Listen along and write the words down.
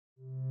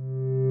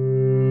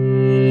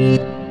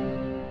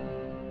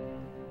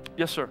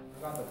Yes, sir.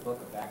 What about the book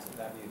of Acts? Would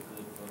that be a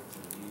good book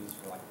to use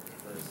for like the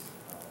first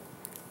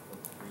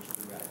book to preach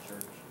through at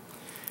church?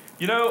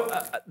 You know,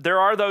 there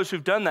are those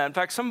who've done that. In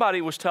fact,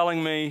 somebody was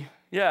telling me,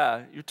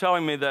 yeah, you're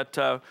telling me that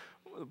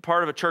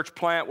part of a church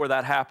plant where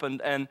that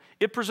happened, and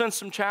it presents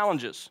some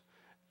challenges.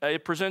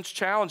 It presents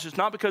challenges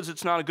not because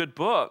it's not a good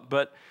book,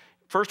 but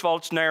first of all,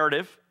 it's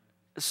narrative.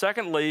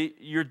 Secondly,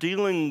 you're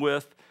dealing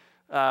with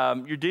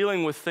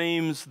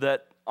themes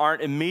that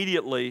aren't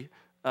immediately,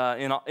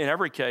 in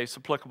every case,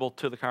 applicable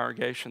to the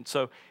congregation.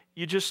 So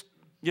you just,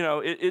 you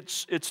know,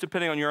 it's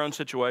depending on your own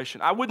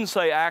situation. I wouldn't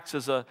say Acts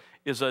is a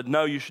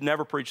no, you should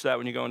never preach that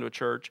when you go into a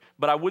church,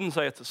 but I wouldn't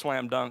say it's a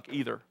slam dunk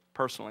either,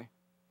 personally.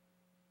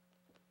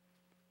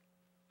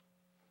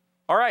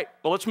 All right,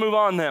 well, let's move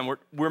on then.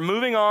 We're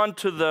moving on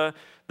to the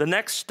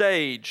next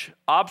stage,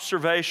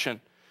 observation.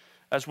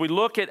 As we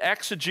look at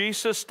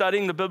exegesis,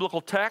 studying the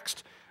biblical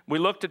text, we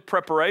looked at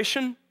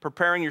preparation,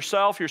 preparing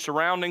yourself, your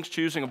surroundings,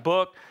 choosing a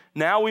book.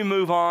 Now we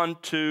move on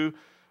to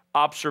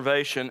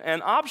observation.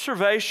 And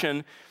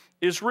observation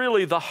is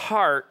really the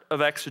heart of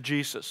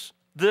exegesis.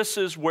 This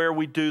is where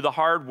we do the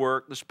hard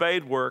work, the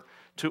spade work,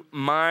 to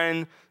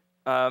mine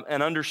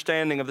an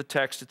understanding of the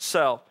text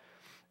itself.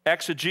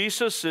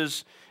 Exegesis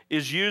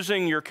is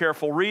using your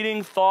careful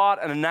reading, thought,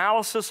 and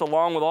analysis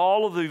along with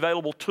all of the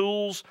available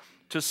tools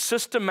to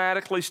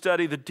systematically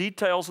study the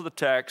details of the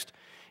text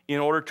in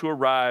order to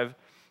arrive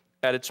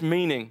at its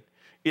meaning.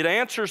 It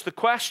answers the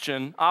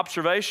question,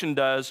 observation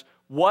does,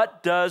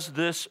 what does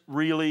this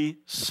really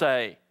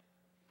say?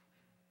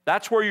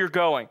 That's where you're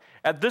going.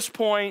 At this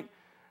point,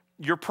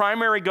 your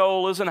primary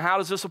goal isn't how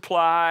does this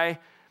apply.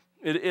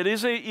 It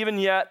isn't even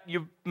yet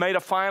you've made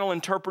a final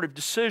interpretive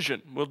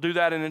decision. We'll do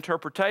that in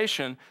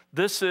interpretation.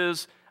 This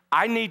is,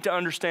 I need to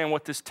understand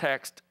what this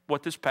text,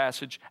 what this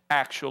passage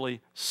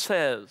actually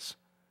says.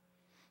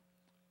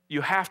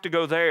 You have to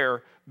go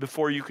there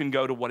before you can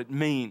go to what it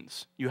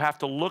means. You have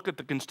to look at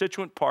the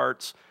constituent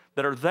parts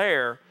that are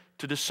there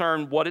to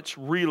discern what it's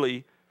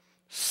really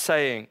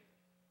saying.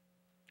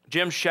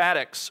 Jim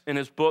Shaddix, in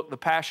his book, The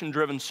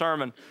Passion-Driven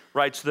Sermon,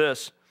 writes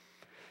this: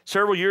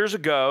 several years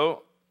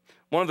ago,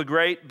 one of the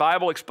great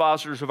Bible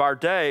expositors of our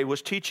day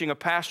was teaching a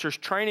pastor's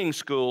training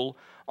school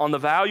on the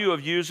value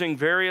of using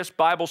various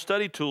Bible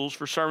study tools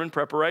for sermon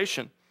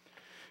preparation.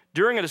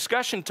 During a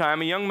discussion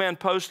time, a young man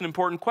posed an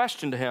important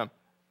question to him.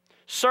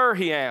 "Sir,"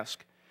 he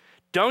asked,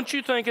 "don't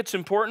you think it's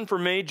important for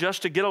me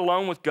just to get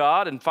alone with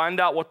God and find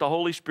out what the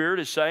Holy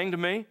Spirit is saying to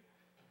me?"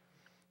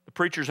 The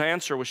preacher's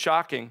answer was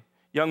shocking.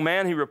 "Young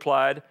man," he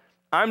replied,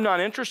 "I'm not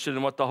interested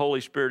in what the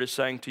Holy Spirit is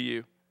saying to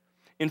you.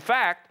 In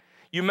fact,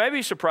 you may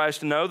be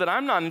surprised to know that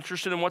I'm not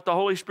interested in what the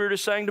Holy Spirit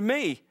is saying to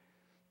me."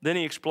 Then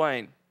he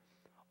explained,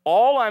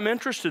 "All I'm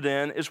interested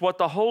in is what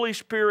the Holy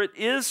Spirit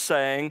is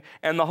saying,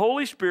 and the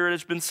Holy Spirit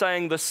has been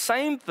saying the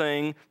same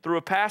thing through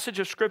a passage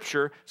of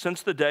Scripture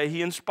since the day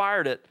He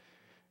inspired it.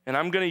 And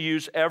I'm going to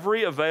use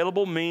every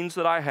available means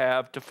that I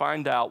have to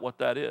find out what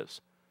that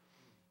is."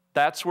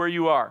 That's where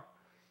you are.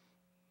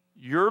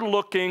 You're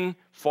looking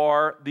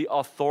for the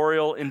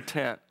authorial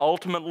intent.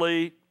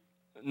 Ultimately,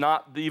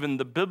 not even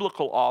the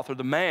biblical author,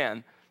 the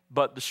man,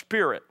 but the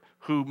Spirit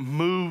who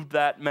moved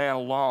that man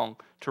along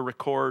to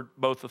record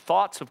both the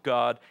thoughts of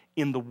God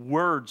in the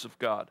words of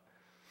God.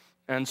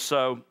 And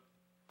so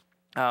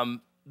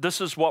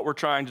this is what we're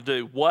trying to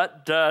do.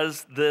 What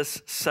does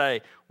this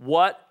say?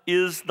 What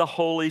is the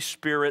Holy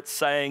Spirit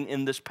saying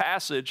in this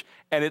passage?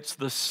 And it's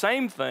the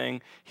same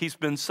thing He's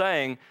been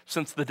saying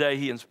since the day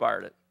He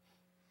inspired it.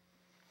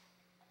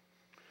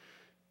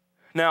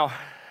 Now,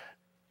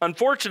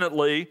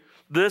 unfortunately,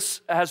 this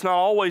has not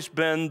always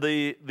been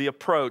the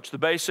approach. The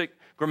basic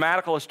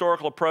grammatical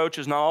historical approach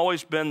has not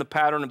always been the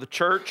pattern of the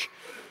church.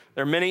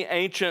 There are many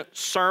ancient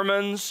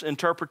sermons,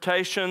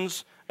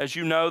 interpretations, as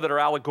you know, that are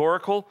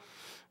allegorical.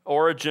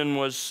 Origen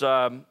was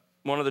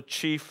one of the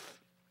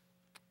chief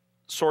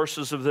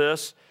sources of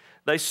this.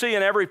 They see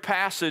in every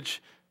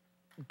passage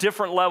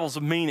different levels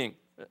of meaning.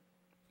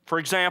 For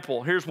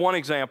example, here's one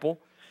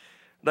example.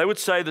 They would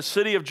say the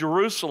city of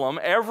Jerusalem,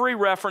 every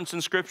reference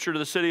in Scripture to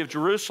the city of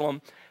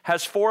Jerusalem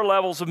has 4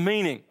 levels of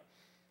meaning.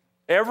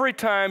 Every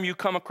time you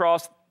come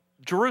across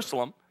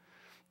Jerusalem,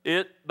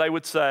 it, they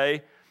would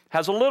say,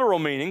 has a literal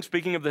meaning,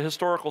 speaking of the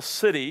historical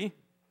city.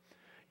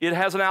 It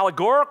has an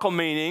allegorical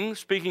meaning,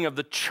 speaking of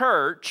the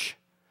church.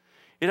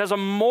 It has a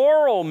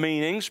moral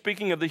meaning,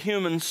 speaking of the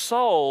human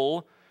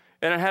soul.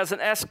 And it has an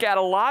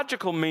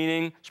eschatological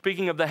meaning,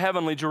 speaking of the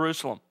heavenly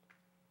Jerusalem.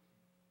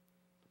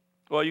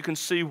 Well, you can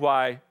see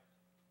why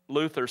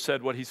Luther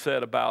said what he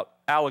said about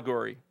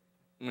allegory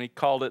when he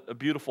called it a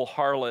beautiful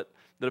harlot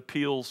that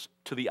appeals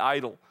to the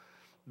idol.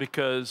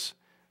 Because,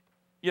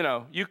 you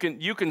know, you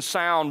can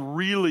sound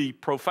really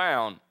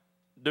profound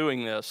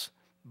doing this,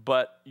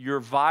 but you're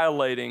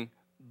violating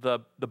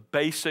the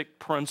basic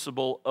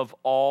principle of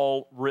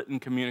all written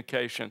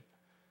communication.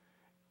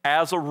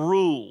 As a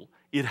rule,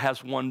 it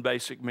has one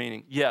basic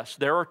meaning. Yes,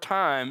 there are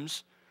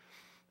times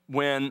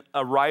when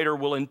a writer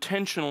will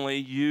intentionally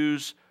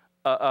use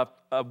a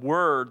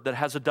word that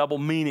has a double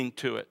meaning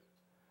to it.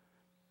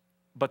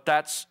 But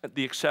that's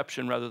the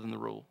exception rather than the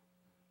rule.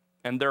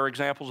 And there are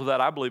examples of that,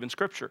 I believe, in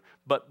Scripture.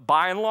 But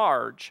by and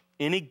large,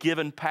 any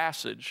given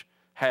passage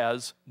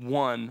has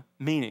one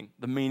meaning,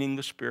 the meaning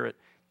the Spirit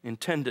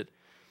intended.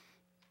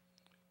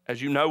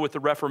 As you know, with the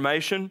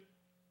Reformation,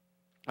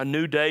 a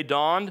new day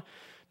dawned,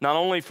 not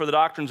only for the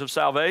doctrines of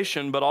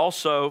salvation, but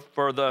also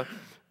for the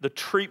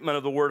treatment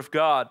of the Word of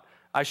God.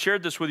 I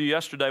shared this with you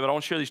yesterday, but I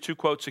want to share these two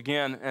quotes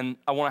again, and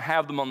I want to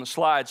have them on the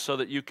slides so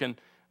that you can,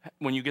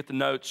 when you get the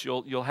notes,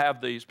 you'll have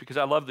these, because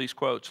I love these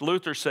quotes.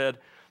 Luther said,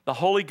 "The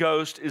Holy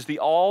Ghost is the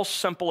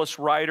all-simplest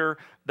writer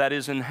that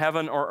is in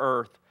heaven or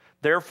earth.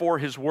 Therefore,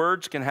 his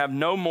words can have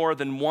no more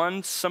than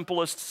one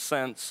simplest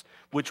sense,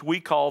 which we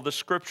call the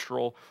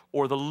scriptural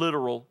or the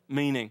literal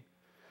meaning."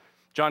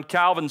 John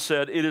Calvin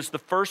said, "It is the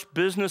first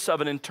business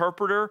of an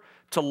interpreter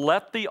to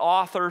let the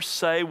author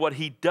say what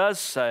he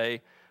does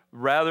say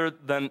rather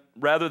than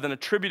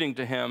attributing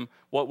to him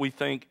what we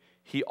think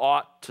he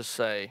ought to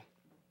say."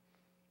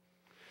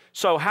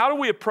 So how do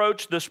we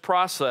approach this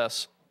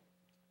process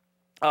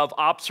of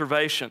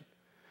observation?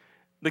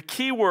 The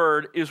key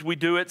word is we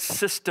do it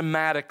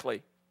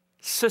systematically.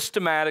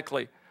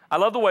 Systematically. I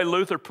love the way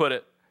Luther put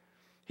it.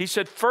 He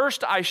said,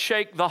 "First I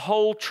shake the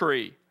whole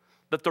tree,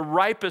 that the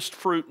ripest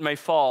fruit may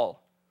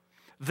fall.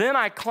 Then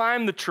I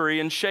climb the tree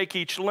and shake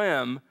each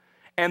limb,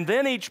 and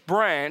then each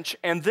branch,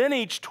 and then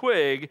each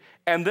twig,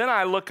 and then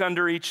I look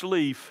under each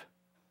leaf."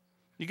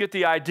 You get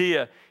the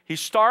idea. He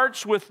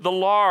starts with the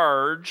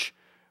large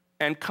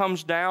and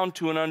comes down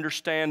to an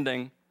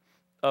understanding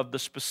of the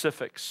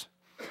specifics.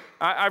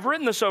 I've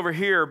written this over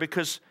here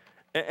because,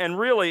 and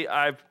really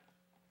I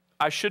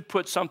should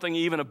put something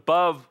even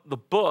above the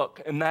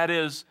book, and that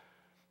is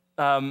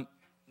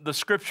the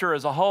Scripture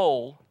as a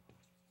whole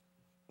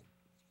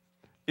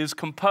is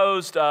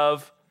composed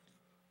of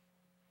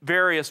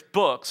various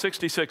books,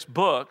 66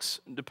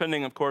 books,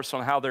 depending, of course,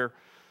 on how they're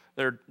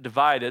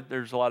divided.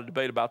 There's a lot of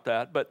debate about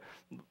that, but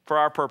for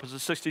our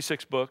purposes,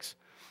 66 books.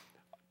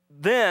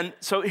 Then,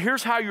 so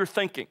here's how you're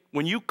thinking.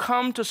 When you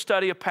come to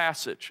study a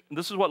passage, and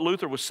this is what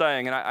Luther was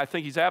saying, and I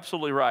think he's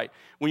absolutely right.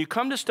 When you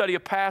come to study a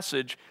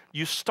passage,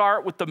 you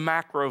start with the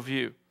macro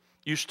view.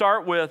 You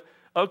start with,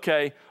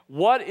 okay,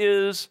 what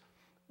is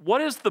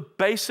the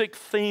basic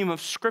theme of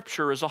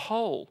Scripture as a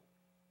whole?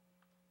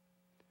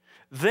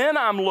 Then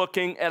I'm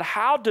looking at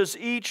how does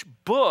each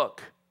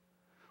book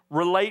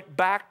relate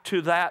back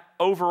to that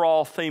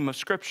overall theme of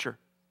Scripture.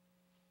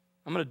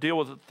 I'm going to deal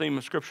with the theme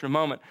of Scripture in a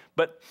moment,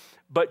 but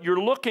you're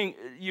looking,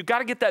 you got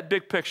to get that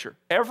big picture.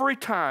 Every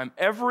time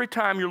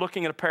you're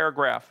looking at a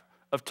paragraph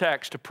of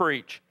text to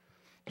preach,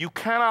 you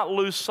cannot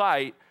lose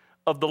sight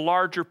of the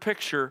larger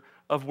picture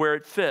of where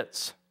it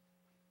fits,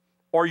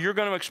 or you're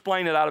going to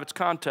explain it out of its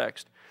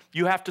context.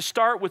 You have to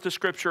start with the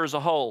Scripture as a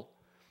whole.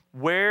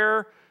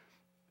 Where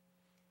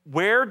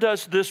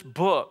does this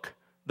book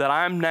that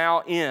I'm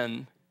now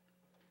in,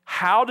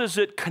 how does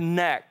it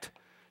connect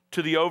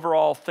to the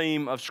overall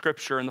theme of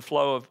Scripture and the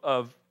flow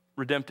of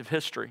redemptive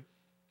history?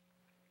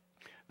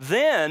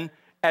 Then,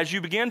 as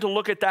you begin to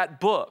look at that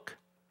book,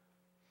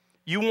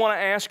 you want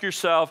to ask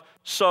yourself,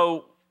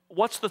 so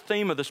what's the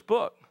theme of this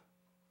book?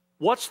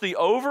 What's the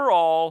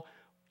overall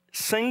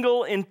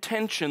single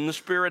intention the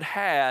Spirit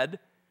had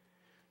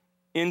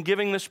in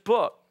giving this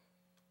book?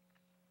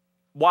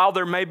 While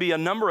there may be a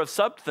number of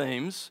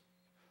sub-themes,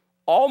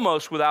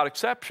 almost without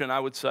exception, I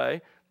would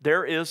say,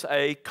 there is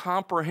a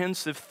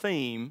comprehensive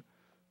theme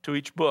to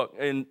each book.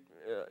 And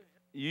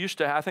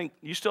I think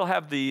you still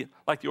have the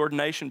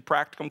ordination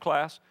practicum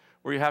class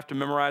where you have to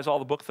memorize all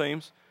the book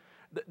themes.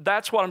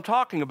 That's what I'm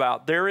talking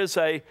about. There is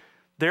a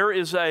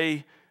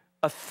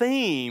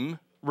theme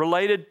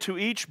related to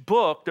each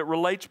book that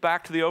relates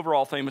back to the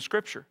overall theme of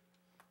Scripture.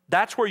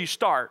 That's where you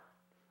start.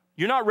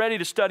 You're not ready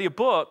to study a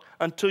book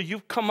until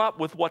you've come up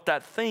with what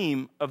that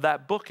theme of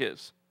that book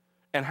is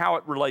and how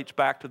it relates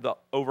back to the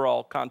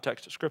overall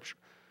context of Scripture.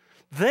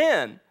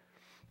 Then,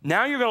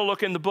 now you're going to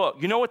look in the book.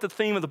 You know what the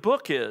theme of the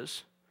book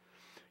is?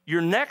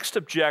 Your next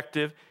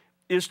objective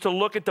is to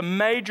look at the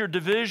major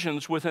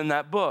divisions within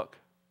that book,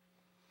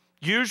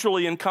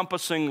 usually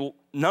encompassing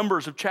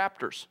numbers of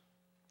chapters,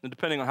 and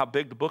depending on how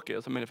big the book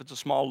is. I mean, if it's a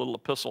small little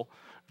epistle,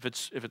 if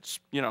it's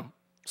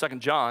 2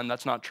 John,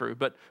 that's not true.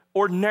 But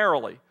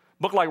ordinarily,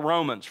 a book like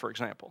Romans, for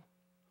example,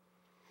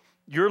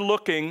 you're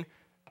looking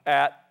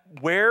at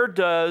where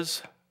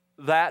does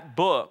that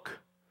book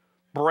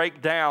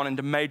break down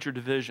into major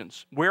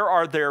divisions? Where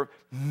are there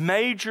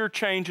major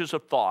changes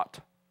of thought?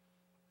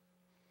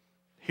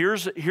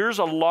 Here's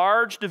a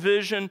large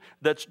division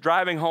that's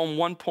driving home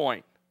one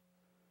point.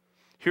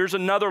 Here's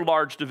another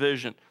large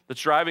division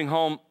that's driving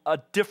home a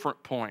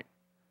different point.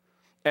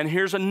 And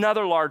here's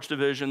another large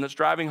division that's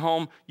driving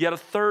home yet a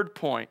third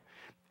point.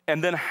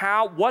 And then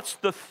what's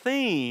the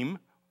theme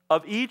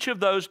of each of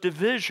those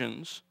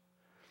divisions,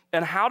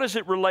 and how does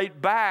it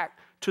relate back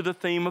to the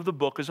theme of the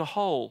book as a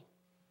whole?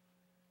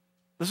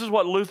 This is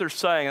what Luther's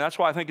saying, and that's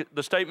why I think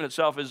the statement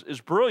itself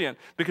is brilliant,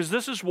 because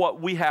this is what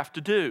we have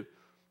to do.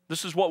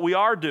 This is what we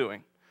are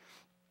doing,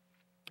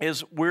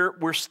 is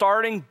we're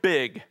starting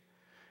big,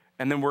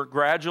 and then we're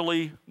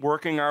gradually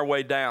working our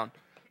way down.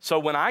 So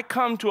when I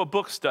come to a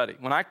book study,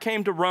 when I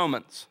came to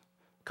Romans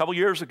a couple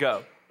years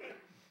ago,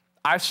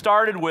 I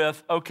started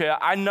with, okay,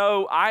 I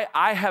know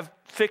I have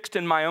fixed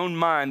in my own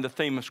mind the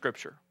theme of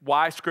Scripture,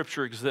 why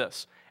Scripture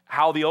exists,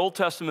 how the Old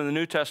Testament and the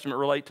New Testament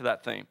relate to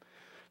that theme.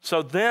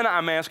 So then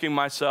I'm asking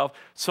myself,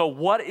 so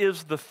what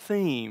is the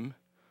theme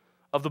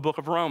of the book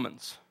of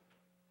Romans?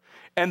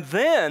 And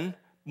then,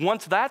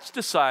 once that's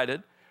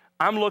decided,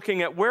 I'm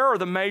looking at where are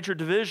the major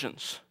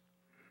divisions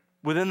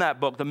within that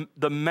book,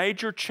 the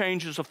major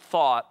changes of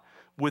thought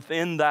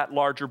within that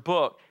larger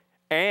book,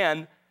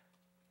 and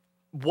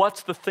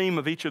what's the theme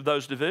of each of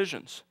those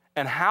divisions?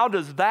 And how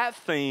does that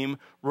theme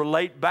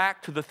relate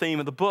back to the theme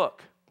of the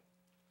book?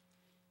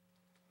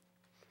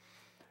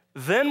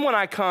 Then when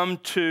I come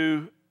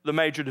to the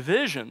major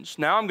divisions,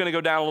 now I'm going to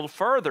go down a little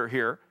further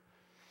here.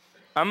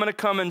 I'm going to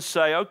come and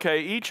say,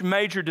 okay, each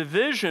major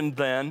division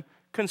then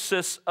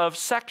consists of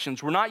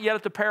sections. We're not yet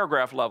at the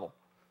paragraph level.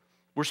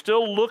 We're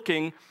still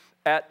looking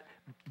at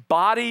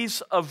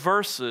bodies of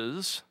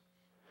verses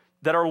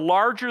that are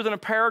larger than a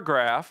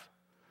paragraph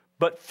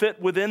but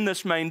fit within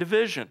this main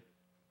division.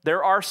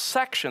 There are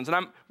sections,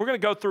 and we're going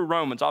to go through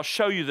Romans. I'll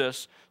show you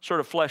this sort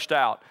of fleshed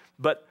out,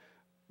 but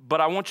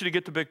I want you to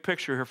get the big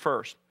picture here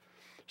first.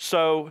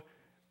 So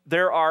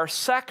there are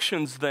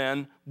sections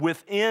then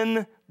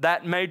within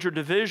that major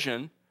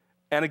division,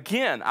 and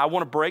again, I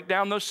want to break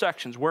down those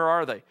sections. Where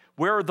are they?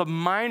 Where are the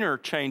minor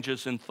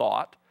changes in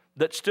thought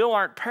that still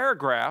aren't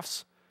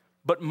paragraphs,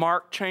 but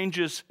mark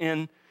changes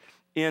in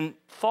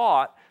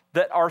thought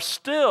that are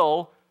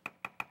still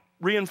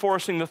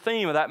reinforcing the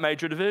theme of that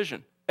major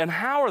division? And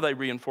how are they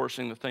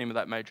reinforcing the theme of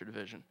that major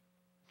division?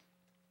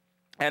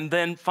 And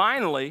then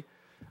finally,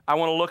 I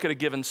want to look at a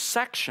given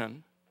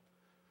section,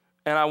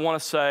 and I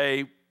want to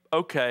say,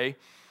 okay,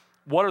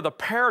 what are the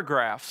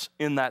paragraphs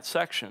in that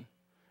section?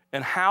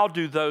 And how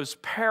do those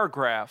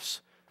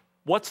paragraphs,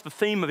 what's the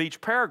theme of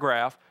each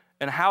paragraph,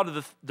 and how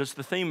does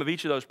the theme of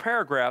each of those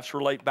paragraphs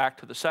relate back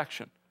to the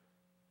section?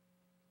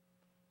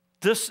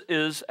 This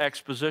is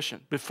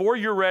exposition. Before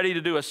you're ready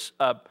to do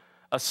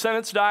a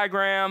sentence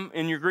diagram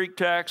in your Greek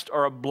text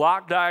or a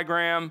block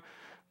diagram,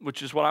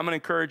 which is what I'm going to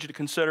encourage you to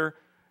consider,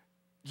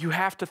 you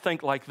have to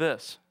think like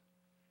this.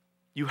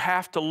 You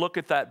have to look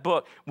at that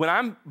book.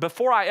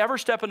 Before I ever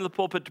step into the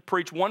pulpit to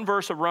preach one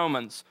verse of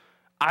Romans,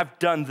 I've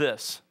done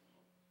this.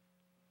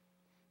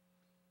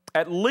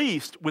 At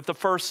least with the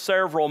first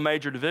several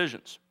major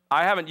divisions.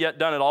 I haven't yet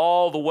done it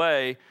all the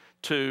way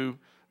to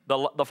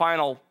the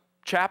final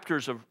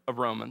chapters of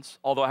Romans,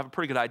 although I have a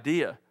pretty good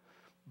idea.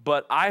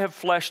 But I have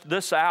fleshed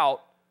this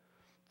out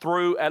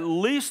through at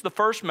least the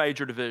first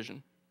major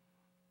division,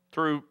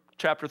 through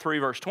chapter 3,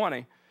 verse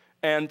 20.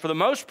 And for the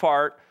most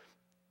part,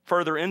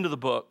 further into the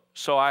book.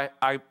 So I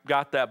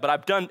got that. But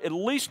I've done at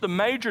least the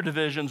major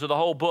divisions of the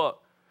whole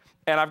book.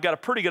 And I've got a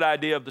pretty good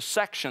idea of the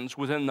sections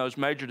within those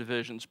major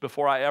divisions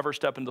before I ever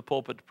step into the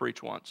pulpit to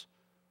preach once.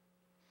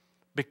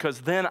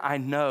 Because then I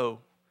know,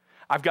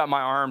 I've got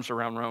my arms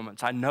around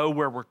Romans. I know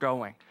where we're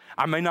going.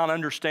 I may not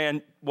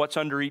understand what's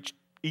under each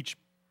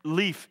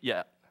leaf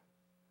yet.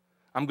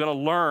 I'm going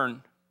to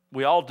learn,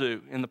 we all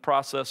do, in the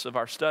process of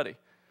our study.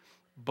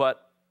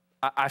 But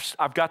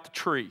I've got the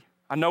tree.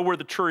 I know where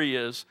the tree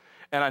is,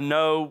 and I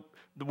know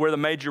where the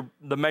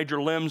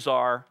major limbs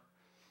are,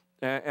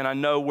 and I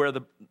know where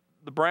the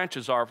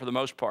branches are for the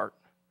most part.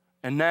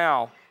 And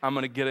now I'm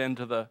going to get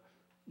into the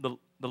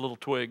little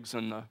twigs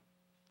and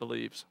the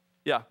leaves.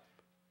 Yeah? You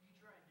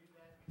try and do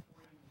that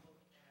before you look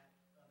at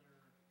other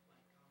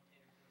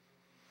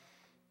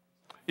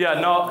commentators? Yeah,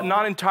 no,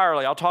 not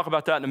entirely. I'll talk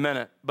about that in a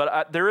minute.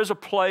 But there is a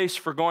place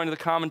for going to the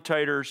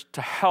commentators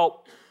to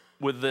help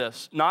with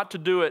this. Not to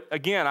do it,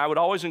 again, I would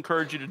always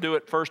encourage you to do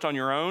it first on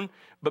your own,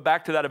 but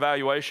back to that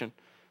evaluation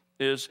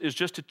is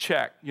just to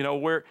check,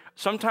 where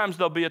sometimes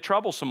there'll be a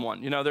troublesome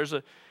one.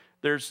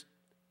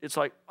 It's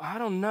like, I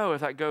don't know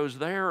if that goes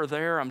there or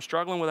there. I'm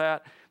struggling with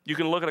that. You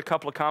can look at a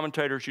couple of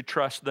commentators you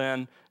trust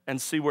then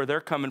and see where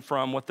they're coming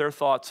from, what their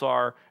thoughts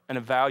are, and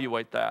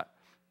evaluate that.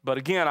 But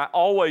again, I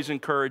always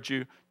encourage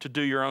you to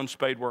do your own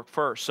spade work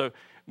first. So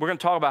we're going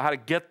to talk about how to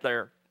get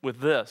there with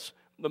this.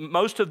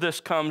 Most of this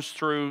comes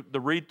through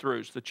the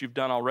read-throughs that you've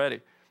done already.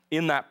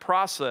 In that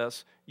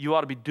process, you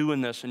ought to be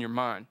doing this in your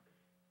mind.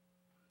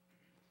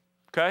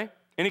 Okay?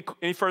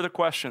 Any further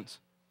questions?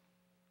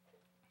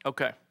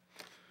 Okay.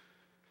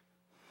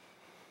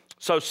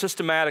 So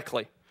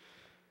systematically.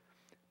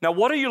 Now,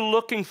 what are you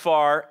looking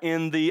for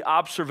in the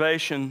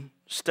observation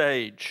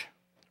stage?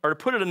 Or to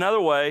put it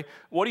another way,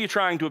 what are you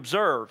trying to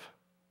observe?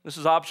 This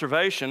is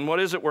observation. What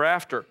is it we're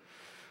after?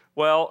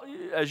 Well,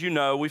 as you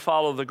know, we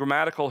follow the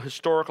grammatical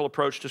historical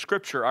approach to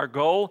Scripture. Our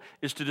goal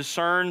is to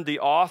discern the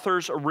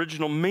author's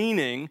original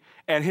meaning,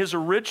 and his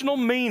original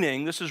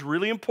meaning, this is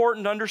really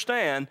important to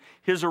understand,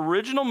 his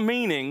original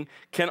meaning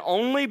can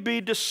only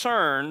be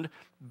discerned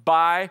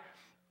by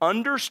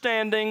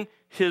understanding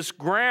his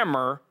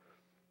grammar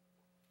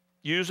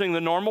using the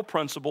normal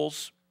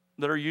principles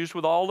that are used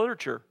with all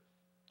literature.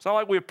 It's not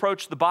like we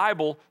approach the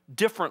Bible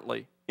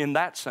differently in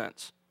that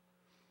sense.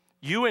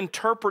 You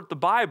interpret the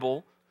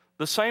Bible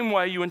the same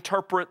way you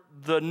interpret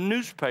the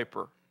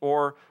newspaper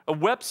or a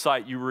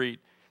website you read.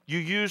 You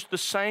use the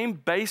same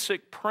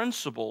basic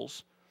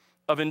principles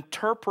of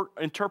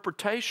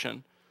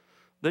interpretation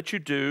that you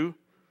do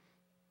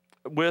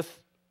with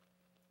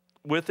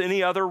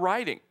any other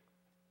writing.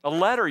 A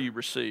letter you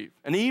receive,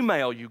 an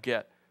email you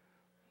get,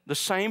 the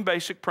same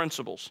basic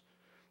principles.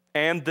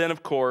 And then,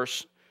 of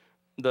course,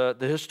 the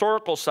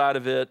historical side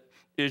of it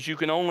is you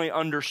can only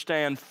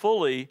understand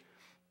fully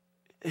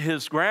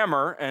his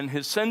grammar and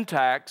his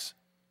syntax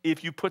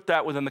if you put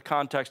that within the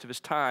context of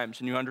his times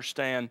and you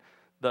understand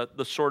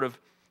the sort of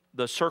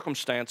the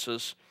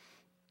circumstances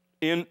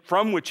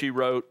from which he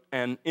wrote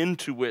and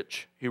into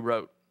which he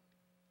wrote.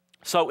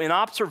 So in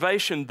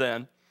observation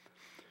then,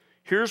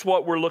 here's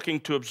what we're looking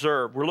to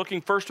observe. We're looking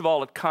first of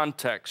all at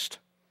context.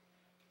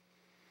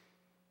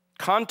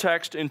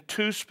 Context in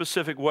two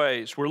specific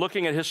ways. We're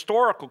looking at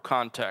historical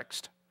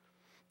context.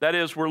 That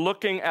is, we're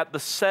looking at the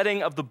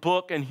setting of the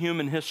book and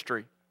human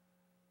history.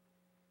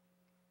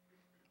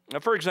 Now,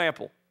 for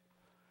example,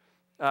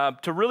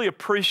 to really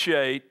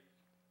appreciate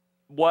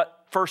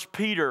what 1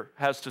 Peter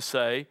has to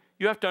say,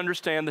 you have to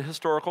understand the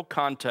historical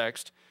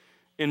context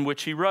in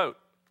which he wrote.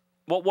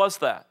 What was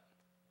that?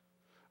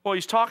 Well,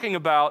 he's talking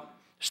about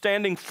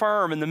standing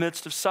firm in the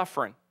midst of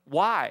suffering.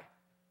 Why?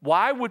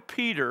 Why would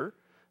Peter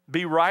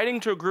be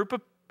writing to a group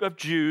of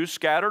Jews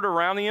scattered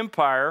around the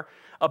empire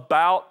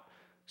about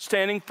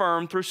standing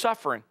firm through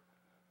suffering?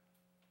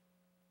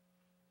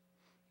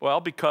 Well,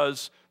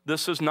 because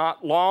this is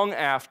not long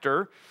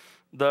after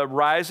the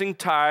rising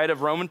tide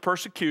of Roman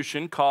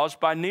persecution caused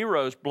by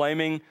Nero's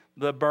blaming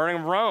the burning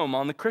of Rome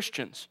on the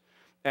Christians.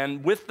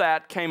 And with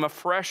that came a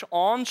fresh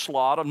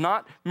onslaught of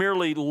not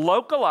merely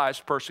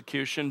localized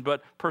persecution,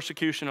 but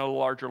persecution at a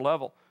larger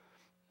level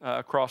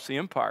across the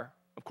empire.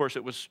 Of course,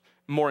 it was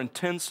more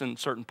intense in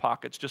certain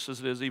pockets, just as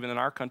it is even in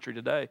our country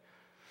today.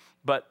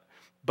 But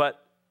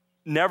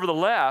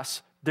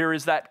nevertheless, there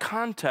is that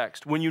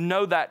context. When you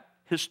know that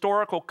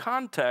historical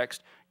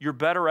context, you're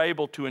better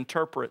able to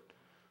interpret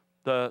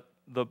the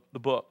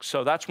book.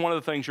 So that's one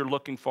of the things you're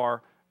looking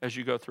for as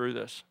you go through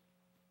this.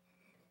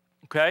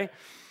 Okay?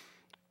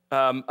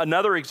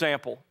 Another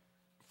example,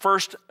 1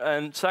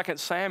 and 2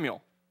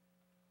 Samuel,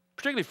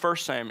 particularly 1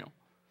 Samuel.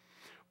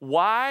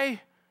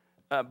 Why,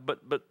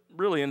 but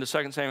really into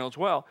 2 Samuel as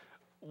well,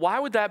 why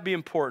would that be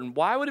important?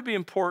 Why would it be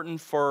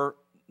important for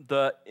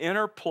the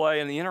interplay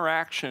and the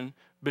interaction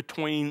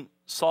between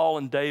Saul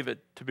and David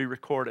to be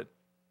recorded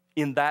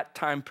in that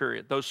time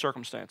period, those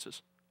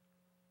circumstances?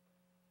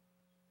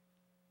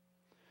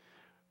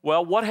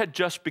 Well, what had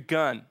just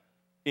begun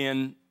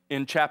in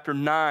chapter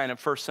 9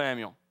 of 1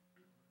 Samuel?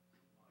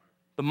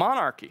 The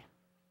monarchy,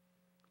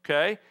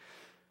 okay?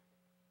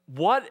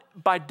 What,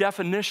 by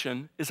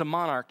definition, is a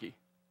monarchy?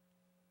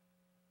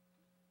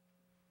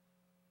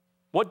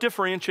 What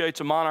differentiates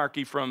a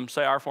monarchy from,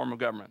 say, our form of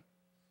government?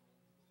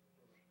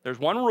 There's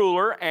one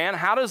ruler, and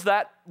how does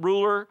that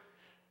ruler,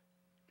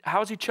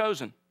 how is he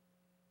chosen?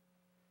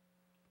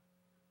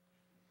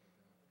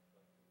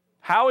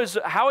 How is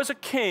a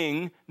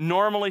king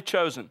normally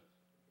chosen?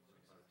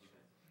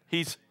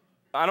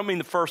 I don't mean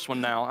the first one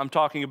now. I'm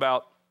talking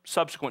about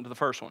subsequent to the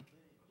first one.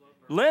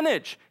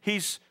 Lineage.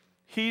 He's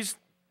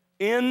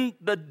in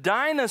the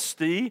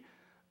dynasty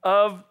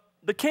of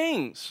the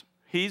kings.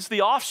 He's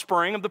the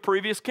offspring of the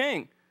previous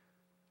king.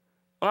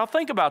 Well, now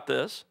think about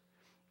this.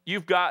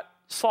 You've got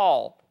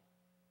Saul,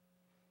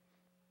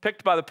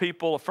 picked by the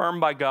people, affirmed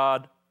by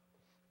God,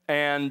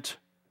 and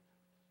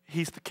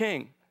he's the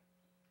king.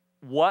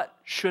 What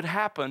should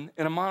happen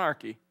in a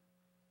monarchy?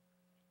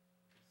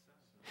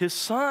 His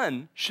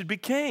son should be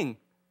king.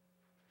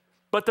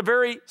 But the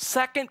very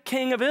second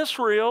king of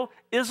Israel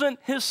isn't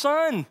his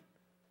son.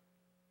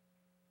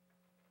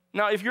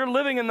 Now, if you're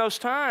living in those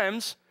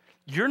times,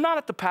 you're not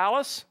at the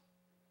palace.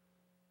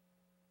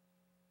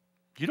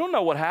 You don't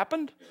know what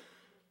happened.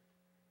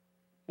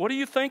 What are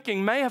you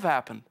thinking may have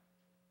happened?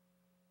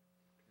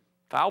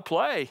 Foul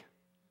play.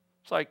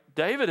 It's like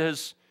David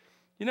has,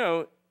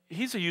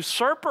 he's a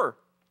usurper.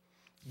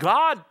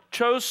 God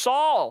chose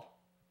Saul.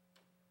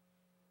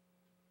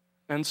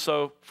 And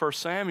so 1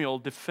 Samuel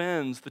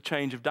defends the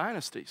change of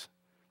dynasties.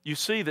 You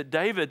see that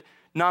David,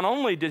 not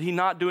only did he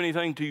not do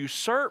anything to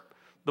usurp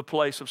the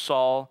place of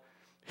Saul,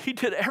 he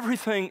did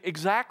everything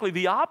exactly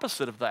the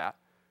opposite of that.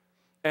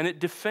 And it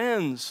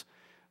defends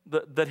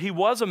that he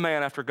was a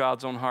man after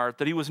God's own heart,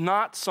 that he was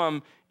not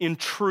some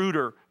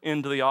intruder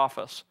into the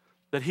office,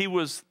 that he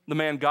was the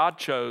man God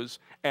chose,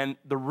 and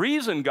the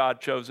reason God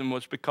chose him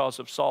was because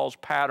of Saul's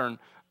pattern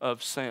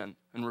of sin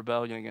and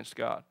rebellion against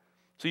God.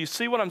 So you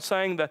see what I'm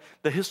saying?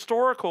 The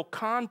historical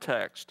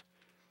context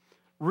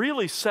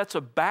really sets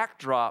a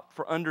backdrop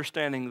for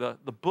understanding the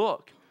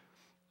book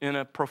in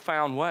a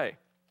profound way.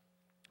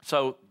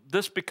 So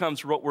this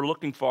becomes what we're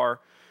looking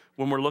for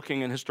when we're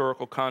looking in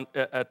historical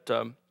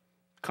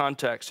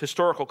context,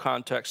 historical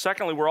context.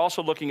 Secondly, we're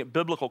also looking at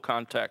biblical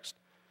context.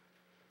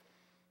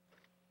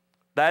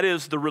 That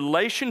is the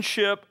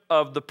relationship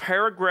of the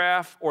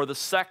paragraph or the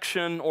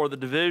section or the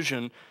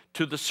division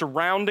to the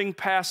surrounding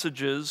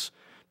passages,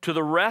 to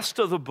the rest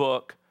of the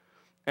book,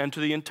 and to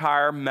the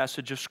entire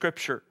message of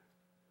Scripture.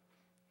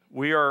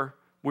 We're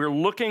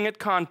looking at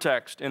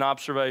context in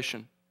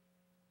observation.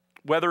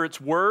 Whether it's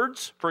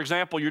words, for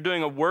example, you're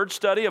doing a word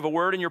study of a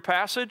word in your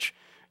passage,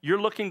 you're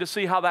looking to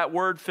see how that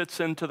word fits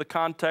into the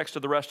context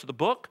of the rest of the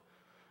book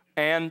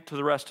and to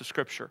the rest of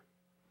Scripture.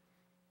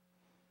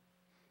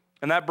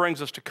 And that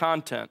brings us to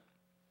content.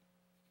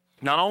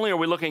 Not only are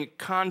we looking at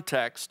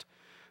context,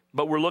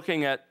 but we're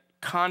looking at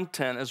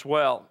content as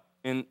well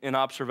in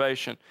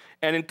observation.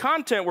 And in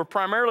content, we're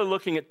primarily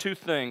looking at two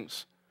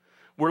things.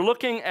 We're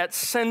looking at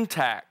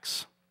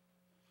syntax.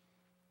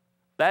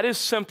 That is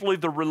simply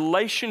the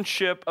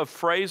relationship of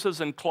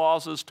phrases and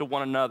clauses to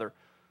one another,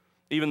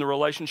 even the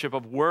relationship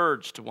of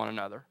words to one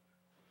another.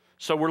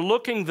 So we're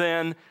looking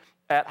then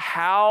at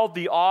how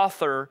the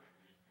author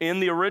in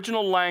the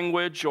original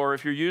language, or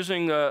if you're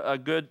using a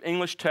good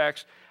English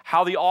text,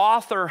 how the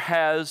author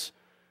has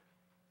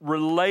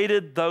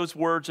related those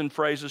words and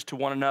phrases to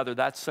one another.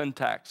 That's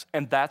syntax.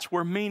 And that's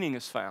where meaning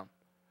is found.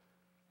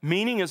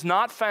 Meaning is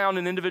not found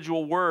in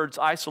individual words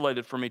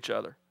isolated from each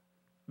other,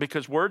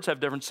 because words have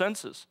different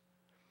senses.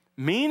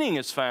 Meaning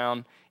is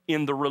found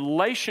in the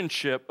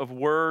relationship of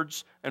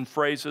words and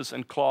phrases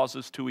and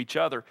clauses to each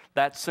other.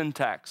 That's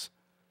syntax.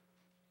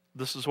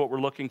 This is what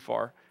we're looking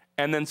for.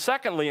 And then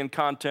secondly, in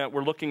content,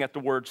 we're looking at the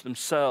words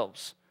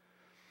themselves.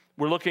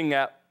 We're looking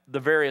at the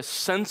various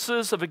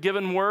senses of a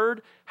given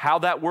word, how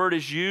that word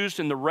is used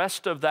in the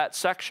rest of that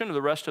section or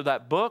the rest of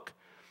that book,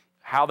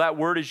 how that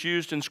word is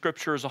used in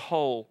Scripture as a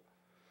whole.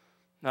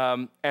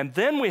 And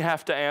then we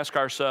have to ask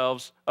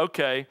ourselves,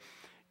 okay,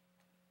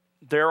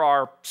 there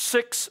are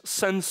 6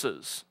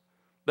 senses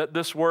that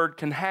this word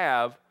can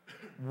have.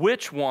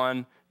 Which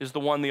one is the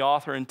one the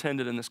author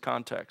intended in this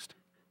context?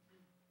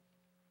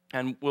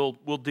 And we'll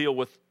deal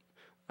with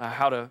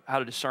how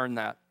to discern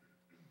that.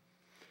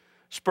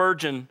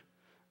 Spurgeon,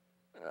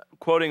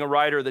 quoting a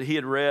writer that he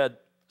had read,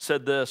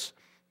 said this: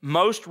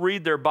 "Most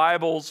read their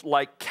Bibles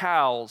like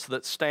cows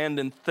that stand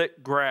in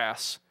thick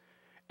grass,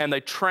 and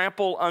they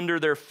trample under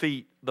their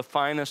feet the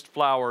finest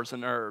flowers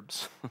and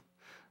herbs."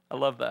 I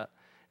love that.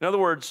 In other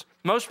words,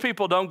 most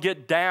people don't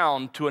get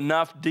down to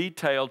enough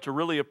detail to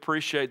really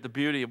appreciate the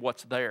beauty of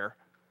what's there.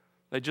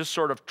 They just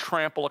sort of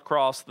trample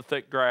across the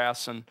thick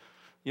grass and,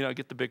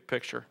 get the big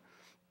picture.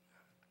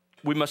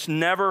 We must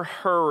never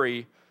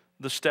hurry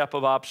the step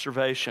of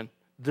observation.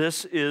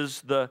 This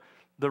is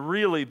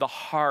really the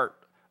heart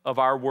of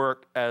our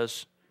work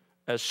as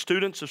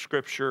students of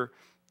Scripture,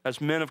 as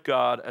men of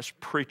God, as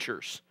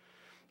preachers.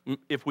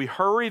 If we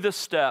hurry this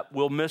step,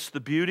 we'll miss the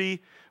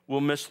beauty,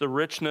 we'll miss the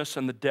richness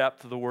and the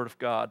depth of the Word of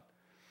God,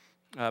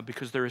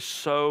 because there is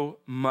so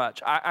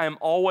much. I am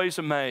always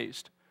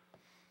amazed.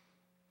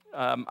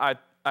 I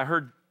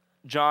heard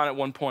John at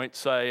one point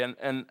say,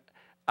 and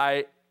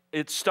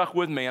it stuck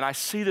with me, and I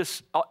see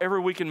this every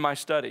week in my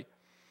study.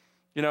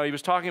 He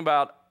was talking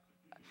about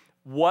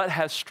what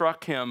has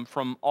struck him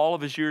from all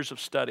of his years of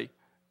study,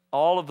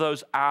 all of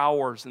those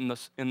hours in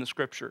the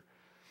Scripture.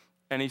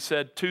 And he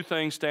said 2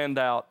 things stand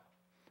out.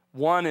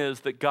 One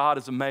is that God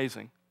is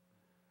amazing,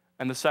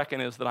 and the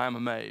second is that I'm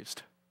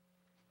amazed.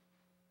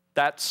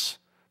 That's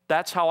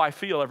how I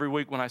feel every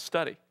week when I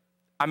study.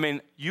 I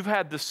mean, you've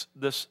had this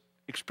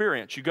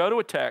experience. You go to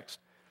a text,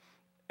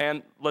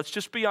 and let's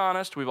just be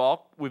honest, we've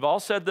all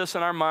said this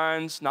in our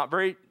minds, not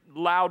very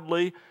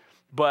loudly,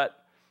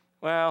 but,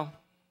 well,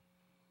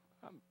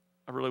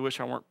 I really wish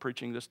I weren't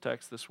preaching this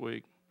text this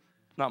week.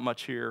 Not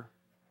much here.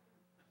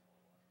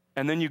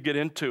 And then you get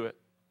into it.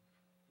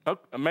 Oh,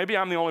 maybe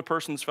I'm the only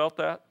person that's felt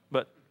that,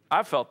 but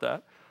I've felt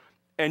that.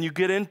 And you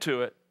get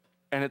into it,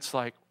 and it's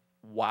like,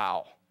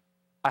 wow,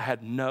 I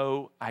had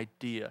no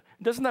idea.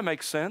 Doesn't that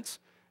make sense?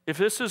 If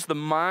this is the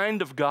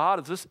mind of God,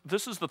 if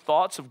this is the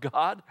thoughts of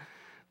God,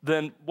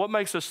 then what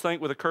makes us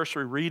think with a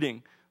cursory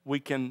reading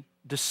we can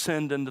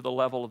descend into the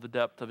level of the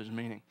depth of His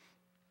meaning?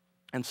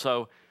 And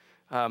so,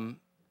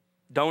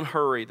 don't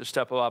hurry the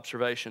step of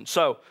observation.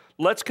 So,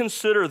 let's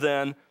consider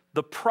then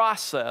the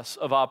process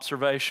of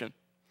observation.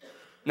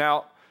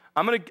 Now,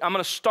 I'm going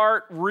to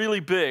start really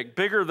big,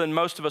 bigger than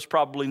most of us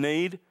probably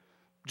need.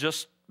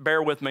 Just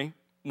bear with me.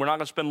 We're not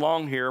going to spend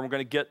long here. We're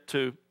going to get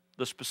to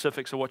the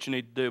specifics of what you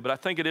need to do, but I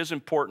think it is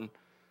important.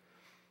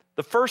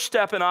 The first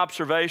step in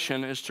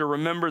observation is to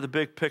remember the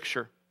big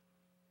picture.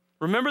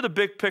 Remember the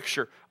big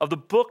picture of the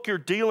book you're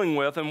dealing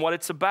with and what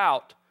it's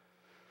about.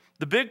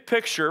 The big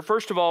picture,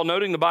 first of all,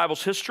 noting the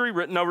Bible's history,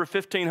 written over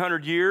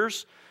 1,500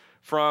 years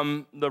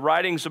from the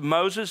writings of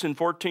Moses in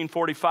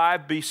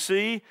 1445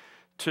 BC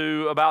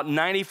to about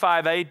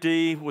 95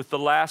 AD with the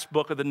last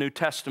book of the New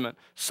Testament,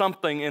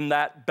 something in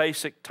that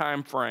basic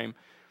time frame.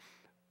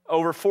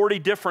 Over 40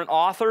 different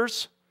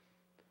authors,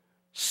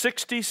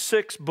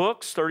 66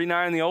 books,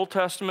 39 in the Old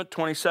Testament,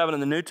 27 in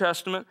the New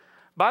Testament.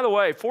 By the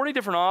way, 40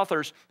 different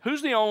authors,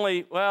 who's the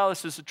only, well,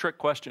 this is a trick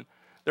question.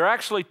 There are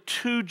actually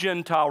 2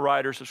 Gentile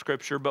writers of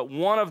Scripture, but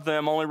one of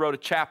them only wrote a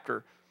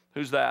chapter.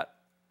 Who's that?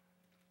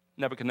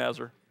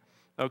 Nebuchadnezzar.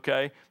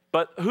 Okay.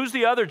 But who's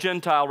the other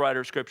Gentile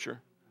writer of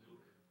Scripture?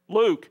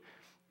 Luke.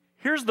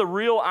 Here's the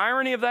real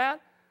irony of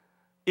that.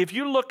 if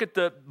you look at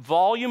the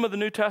volume of the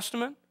New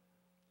Testament,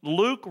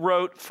 Luke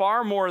wrote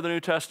far more of the New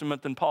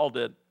Testament than Paul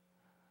did.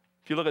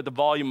 If you look at the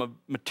volume of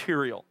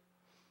material,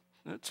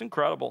 it's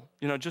incredible,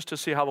 just to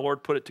see how the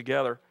Lord put it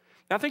together.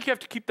 And I think you have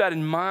to keep that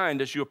in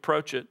mind as you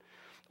approach it.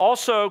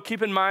 Also,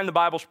 keep in mind the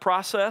Bible's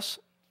process.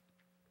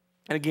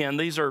 And again,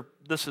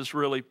 this is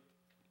really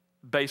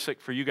basic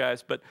for you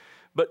guys, but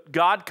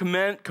God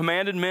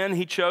commanded men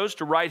He chose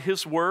to write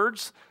His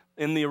words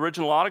in the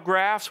original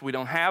autographs. We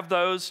don't have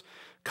those.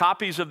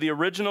 Copies of the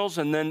originals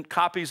and then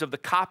copies of the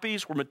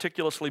copies were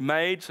meticulously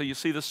made, so you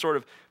see this sort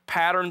of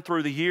pattern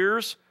through the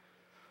years.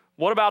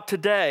 What about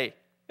today?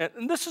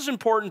 And this is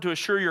important to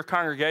assure your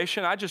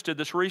congregation. I just did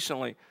this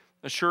recently,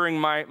 assuring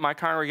my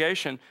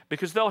congregation,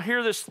 because they'll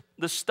hear this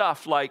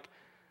stuff like,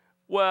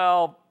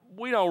 well,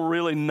 we don't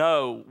really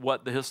know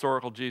what the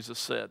historical Jesus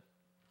said.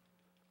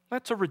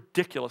 That's a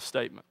ridiculous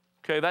statement,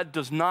 okay? That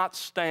does not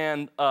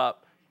stand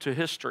up to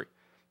history.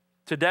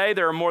 Today,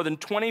 there are more than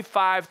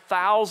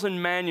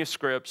 25,000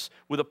 manuscripts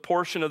with a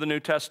portion of the New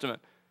Testament.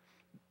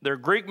 There are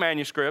Greek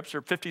manuscripts, there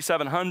are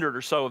 5,700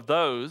 or so of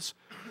those.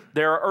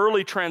 There are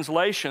early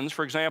translations,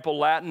 for example,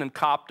 Latin and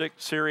Coptic,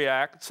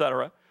 Syriac,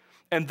 etc.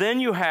 And then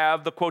you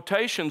have the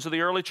quotations of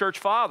the early church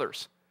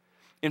fathers.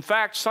 In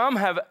fact,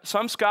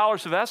 some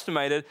scholars have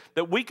estimated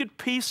that we could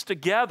piece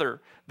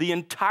together the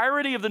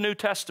entirety of the New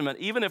Testament,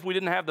 even if we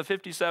didn't have the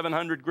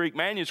 5,700 Greek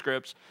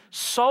manuscripts,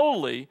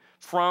 solely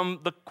from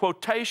the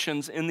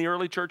quotations in the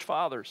early church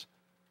fathers.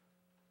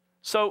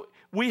 So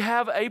we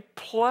have a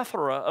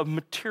plethora of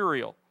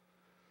material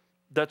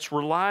that's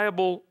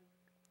reliable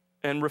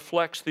and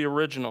reflects the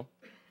original.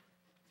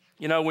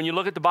 When you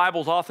look at the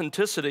Bible's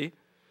authenticity,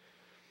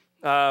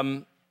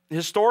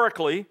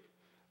 historically,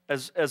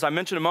 as I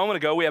mentioned a moment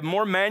ago, we have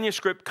more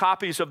manuscript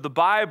copies of the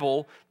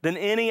Bible than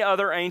any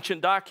other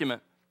ancient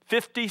document.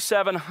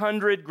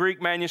 5,700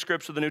 Greek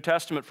manuscripts of the New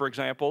Testament, for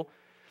example.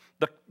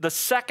 The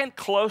second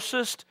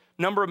closest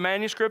number of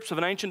manuscripts of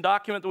an ancient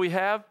document that we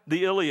have,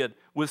 the Iliad,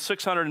 with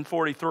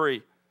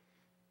 643.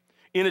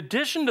 In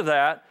addition to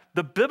that,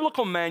 the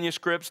biblical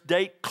manuscripts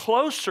date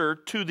closer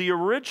to the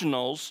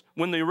originals,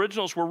 when the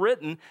originals were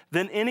written,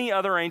 than any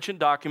other ancient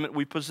document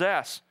we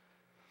possess.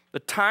 The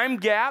time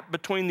gap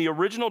between the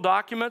original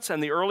documents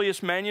and the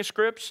earliest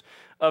manuscripts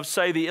of,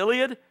 say, the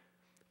Iliad,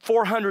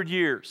 400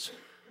 years.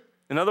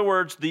 In other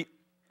words, the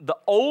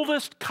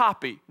oldest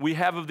copy we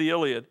have of the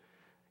Iliad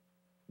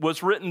was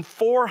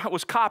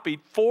copied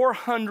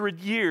 400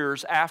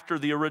 years after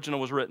the original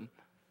was written.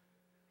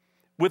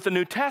 With the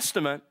New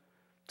Testament,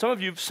 some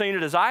of you have seen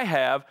it as I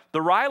have,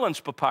 the Rylands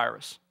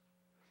Papyrus.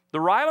 The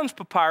Rylands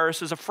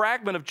Papyrus is a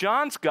fragment of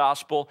John's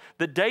Gospel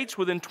that dates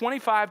within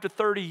 25 to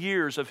 30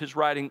 years of his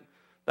writing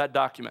that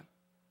document.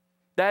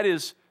 That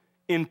is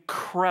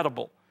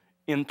incredible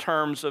in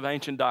terms of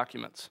ancient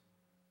documents.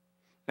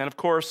 And of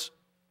course,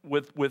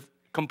 with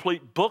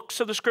complete books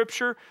of the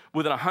Scripture,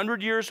 within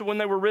 100 years of when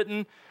they were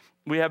written,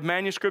 we have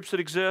manuscripts that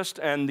exist,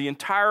 and the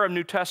entire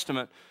New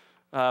Testament,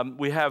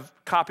 we have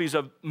copies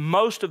of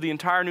most of the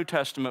entire New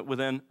Testament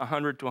within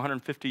 100 to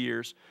 150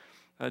 years.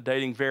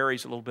 Dating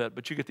varies a little bit,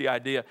 but you get the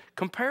idea.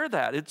 Compare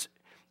that.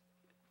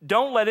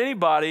 Don't let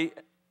anybody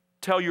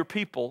tell your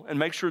people, and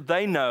make sure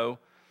they know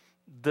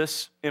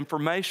this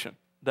information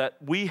that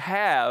we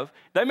have.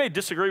 They may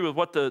disagree with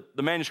what the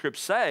manuscripts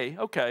say.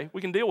 Okay,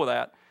 we can deal with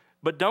that.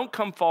 But don't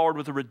come forward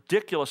with a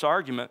ridiculous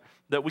argument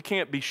that we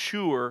can't be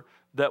sure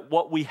that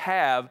what we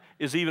have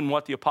is even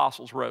what the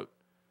apostles wrote.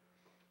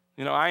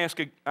 I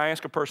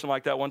asked a person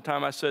like that one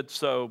time. I said,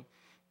 so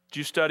did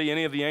you study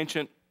any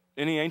ancient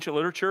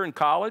literature in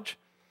college?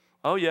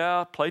 Oh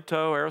yeah,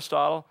 Plato,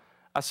 Aristotle.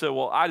 I said,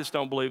 well, I just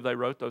don't believe they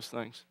wrote those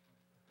things.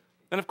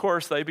 And of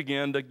course, they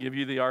begin to give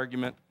you the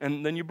argument,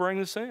 and then you bring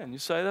this in. You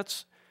say,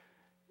 that's,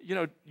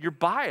 you're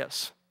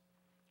biased.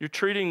 You're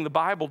treating the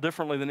Bible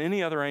differently than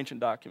any other ancient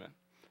document.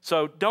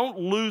 So don't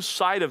lose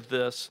sight of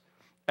this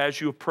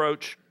as you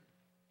approach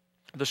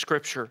the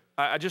Scripture.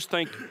 I just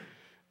think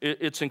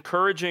it's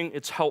encouraging,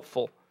 it's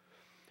helpful.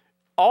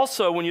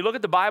 Also, when you look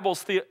at the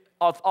Bible's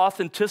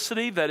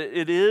authenticity, that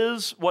it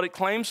is what it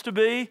claims to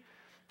be,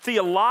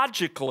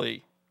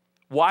 theologically,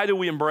 why do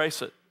we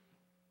embrace it?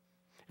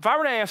 If I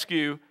were to ask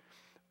you,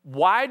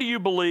 why do you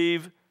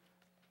believe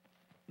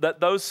that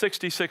those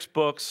 66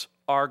 books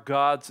are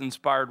God's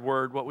inspired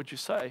word, what would you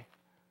say?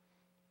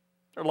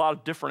 There are a lot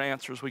of different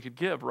answers we could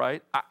give,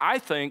 right? I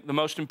think the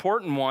most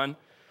important one,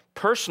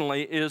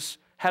 personally,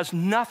 has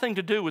nothing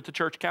to do with the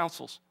church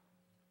councils.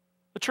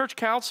 The church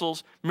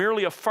councils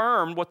merely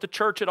affirmed what the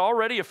church had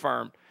already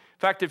affirmed. In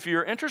fact, if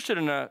you're interested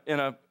in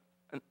a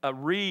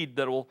read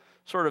that will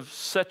sort of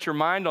set your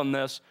mind on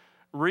this,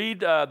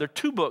 there are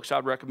two books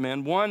I'd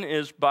recommend. One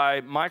is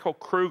by Michael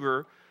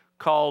Kruger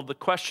called The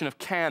Question of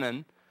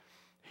Canon.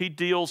 He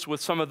deals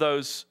with some of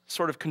those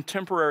sort of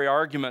contemporary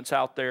arguments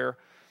out there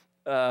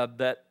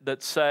that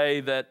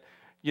say that,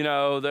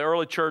 the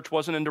early church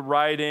wasn't into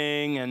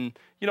writing and,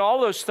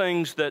 all those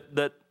things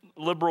that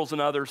liberals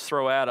and others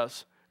throw at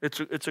us.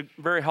 It's a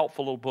very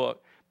helpful little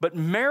book. But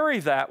marry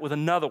that with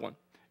another one.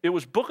 It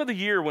was Book of the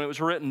Year when it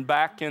was written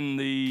back in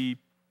the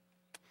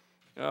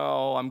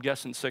I'm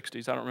guessing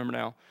 60s, I don't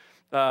remember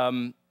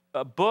now,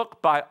 a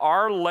book by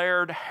R.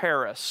 Laird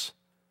Harris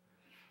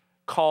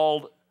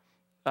called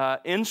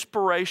The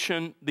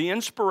Inspiration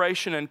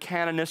and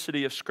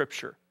Canonicity of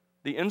Scripture.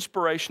 The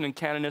Inspiration and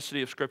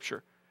Canonicity of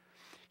Scripture.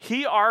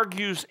 He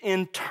argues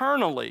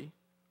internally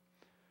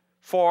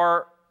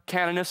for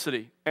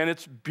canonicity, and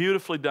it's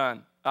beautifully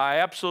done. I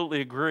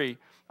absolutely agree.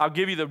 I'll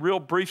give you the real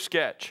brief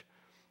sketch.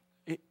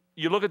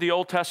 You look at the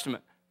Old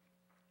Testament.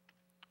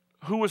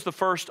 Who was the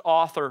first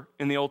author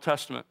in the Old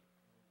Testament?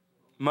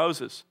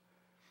 Moses.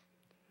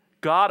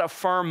 God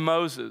affirmed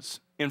Moses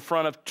in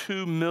front of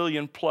 2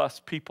 million plus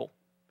people.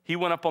 He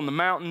went up on the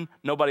mountain.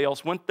 Nobody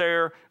else went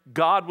there.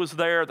 God was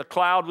there. The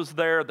cloud was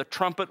there. The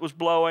trumpet was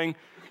blowing.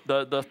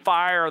 The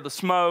fire, the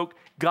smoke.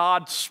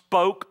 God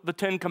spoke the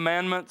 10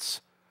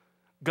 Commandments.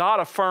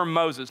 God affirmed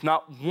Moses.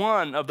 Not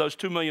one of those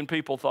 2 million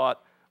people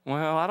thought,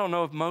 well, I don't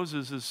know if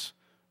Moses is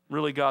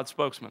really God's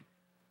spokesman.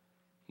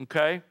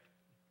 Okay?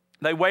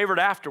 They wavered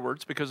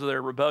afterwards because of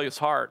their rebellious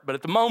heart. But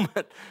at the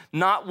moment,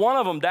 not one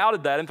of them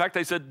doubted that. In fact,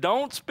 they said,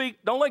 don't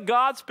let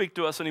God speak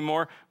to us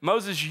anymore.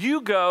 Moses, you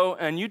go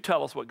and you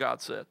tell us what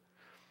God said.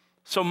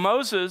 So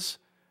Moses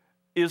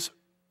is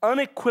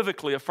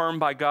unequivocally affirmed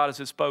by God as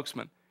his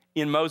spokesman.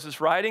 In Moses'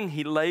 writing,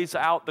 he lays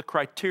out the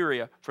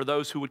criteria for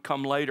those who would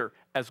come later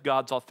as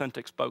God's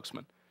authentic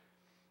spokesman.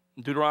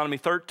 In Deuteronomy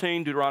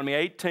 13, Deuteronomy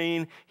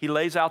 18, he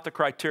lays out the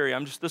criteria.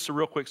 This is a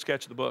real quick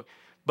sketch of the book.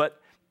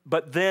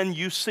 But then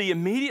you see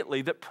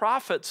immediately that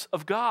prophets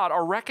of God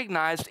are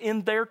recognized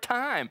in their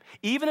time,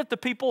 even if the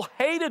people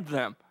hated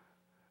them,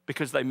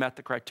 because they met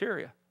the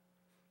criteria.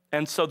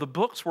 And so the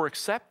books were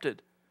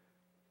accepted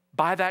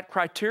by that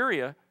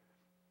criteria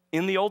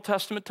in the Old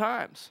Testament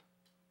times.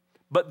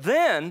 But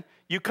then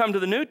you come to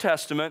the New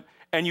Testament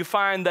and you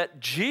find that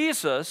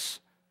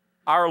Jesus,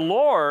 our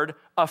Lord,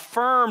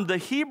 affirmed the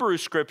Hebrew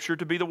Scripture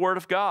to be the Word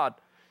of God.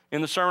 In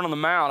the Sermon on the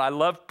Mount, I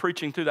love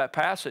preaching through that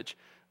passage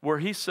where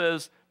he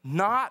says,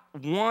 not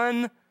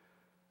one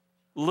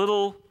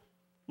little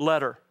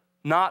letter,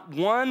 not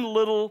one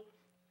little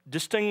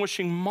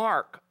distinguishing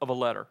mark of a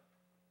letter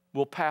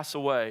will pass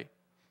away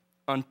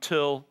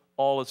until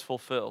all is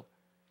fulfilled.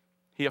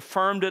 He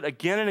affirmed it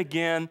again and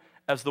again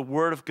as the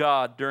Word of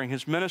God during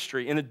his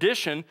ministry. In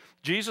addition,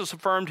 Jesus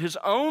affirmed his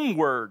own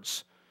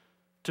words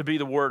to be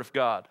the Word of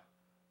God.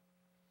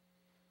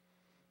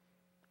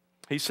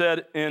 He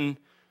said in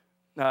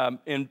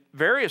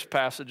various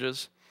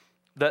passages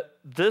that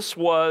this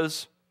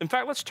was, in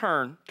fact, let's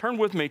turn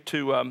with me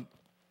to,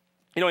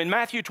 in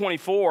Matthew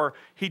 24,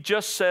 he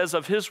just says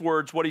of his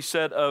words what he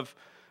said of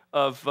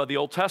the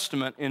Old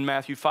Testament in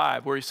Matthew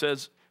 5, where he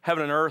says,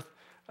 heaven and earth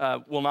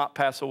will not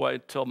pass away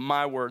till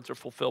my words are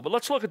fulfilled. But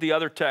let's look at the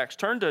other text.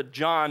 Turn to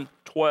John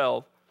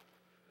 12.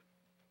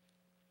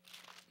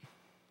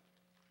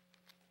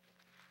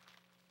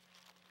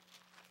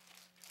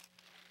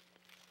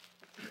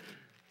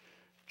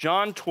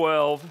 John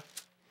 12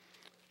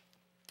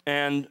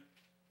 and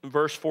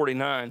verse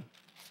 49.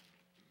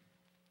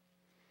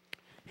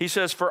 He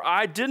says, "For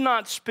I did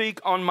not speak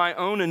on my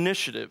own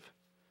initiative,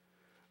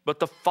 but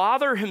the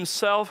Father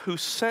himself who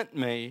sent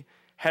me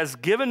has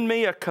given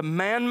me a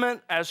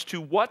commandment as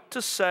to what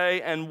to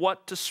say and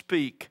what to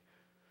speak.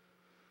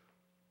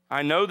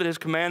 I know that his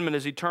commandment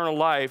is eternal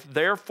life.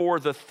 Therefore,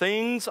 the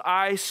things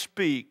I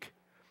speak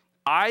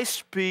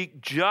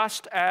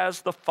just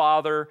as the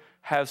Father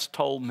has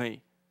told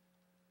me."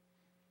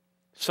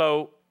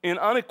 So, in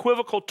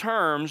unequivocal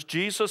terms,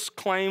 Jesus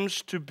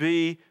claims to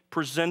be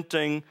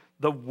presenting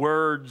the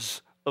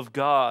words of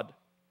God.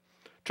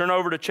 Turn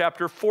over to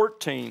chapter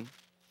 14,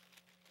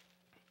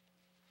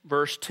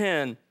 verse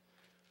 10.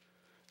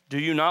 "Do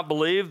you not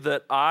believe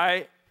that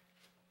I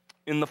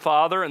in the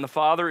Father and the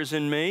Father is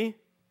in me?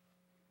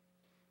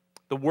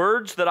 The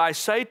words that I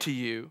say to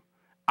you,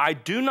 I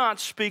do not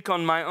speak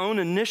on my own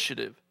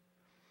initiative,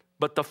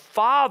 but the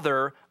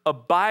Father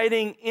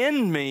abiding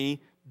in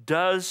me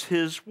does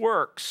his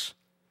works."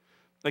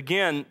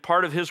 Again,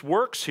 part of his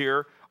works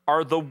here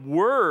are the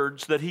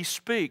words that he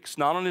speaks,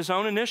 not on his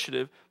own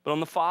initiative, but on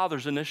the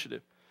Father's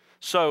initiative.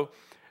 So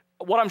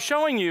what I'm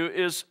showing you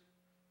is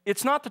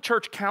it's not the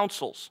church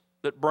councils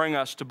that bring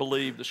us to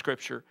believe the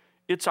Scripture.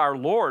 It's our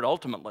Lord,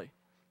 ultimately.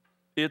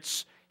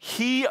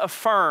 He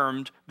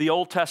affirmed the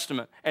Old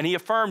Testament. And he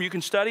affirmed, you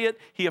can study it,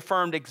 he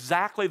affirmed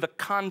exactly the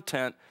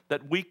content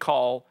that we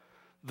call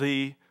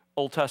the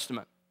Old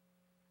Testament,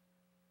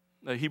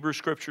 the Hebrew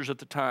Scriptures at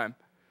the time.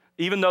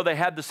 Even though they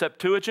had the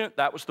Septuagint,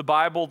 that was the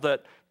Bible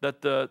that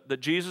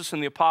Jesus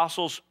and the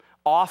apostles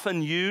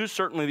often used,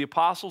 certainly the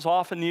apostles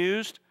often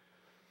used,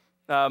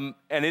 and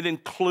it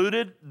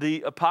included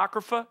the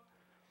Apocrypha.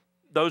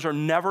 Those are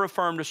never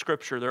affirmed as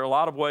Scripture. There are a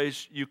lot of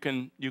ways you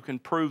can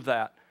prove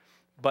that.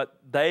 But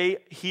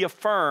he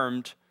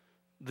affirmed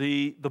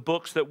the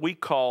books that we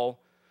call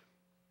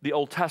the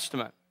Old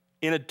Testament.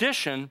 In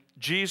addition,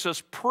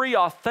 Jesus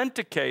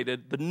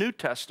pre-authenticated the New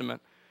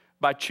Testament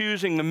by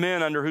choosing the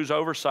men under whose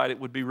oversight it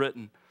would be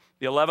written.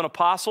 The 11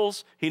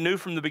 apostles, he knew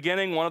from the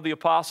beginning one of the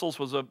apostles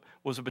was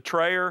a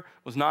betrayer,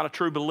 was not a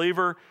true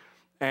believer,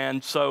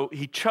 and so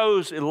he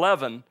chose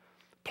 11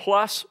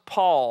 plus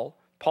Paul.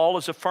 Paul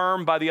is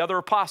affirmed by the other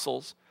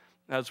apostles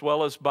as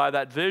well as by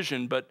that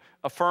vision, but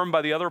affirmed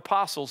by the other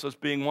apostles as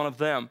being one of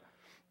them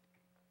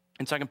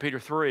in 2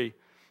 Peter 3.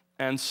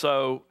 And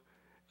so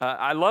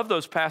I love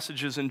those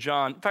passages in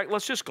John. In fact,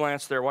 let's just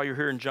glance there while you're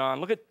here in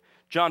John. Look at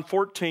John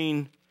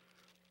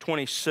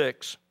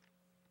 14:26.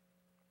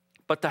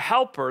 But the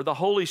Helper, the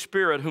Holy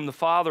Spirit, whom the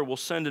Father will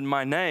send in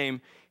my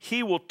name,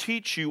 he will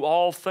teach you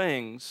all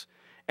things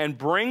and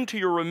bring to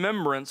your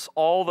remembrance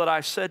all that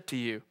I said to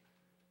you.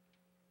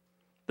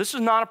 This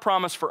is not a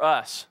promise for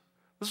us.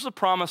 This is a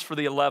promise for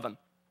the 11.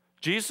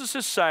 Jesus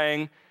is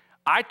saying,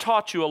 I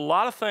taught you a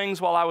lot of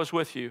things while I was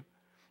with you,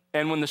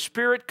 and when the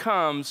Spirit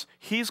comes,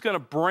 he's going to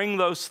bring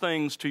those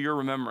things to your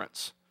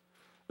remembrance.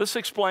 This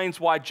explains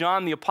why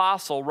John the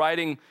Apostle,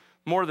 writing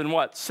more than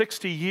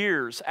 60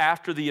 years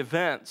after the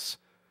events,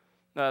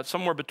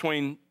 somewhere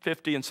between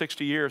 50 and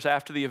 60 years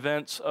after the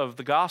events of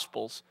the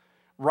Gospels,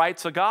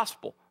 writes a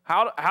gospel.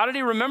 How did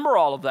he remember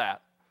all of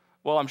that?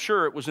 Well, I'm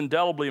sure it was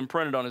indelibly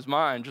imprinted on his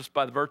mind just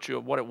by the virtue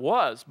of what it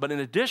was. But in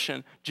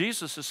addition,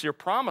 Jesus is here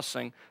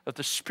promising that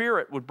the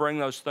Spirit would bring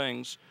those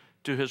things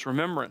to his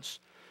remembrance.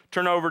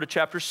 Turn over to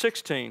chapter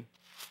 16.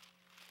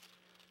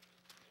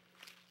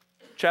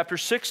 Chapter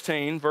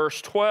 16,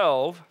 verse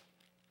 12.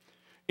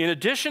 In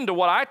addition to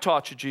what I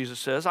taught you, Jesus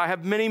says, I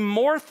have many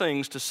more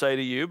things to say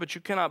to you, but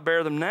you cannot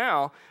bear them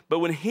now. But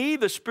when he,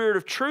 the Spirit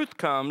of truth,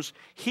 comes,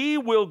 he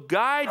will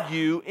guide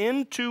you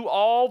into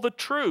all the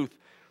truth.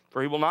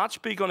 For he will not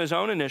speak on his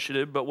own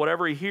initiative, but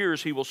whatever he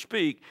hears, he will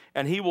speak,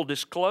 and he will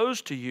disclose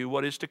to you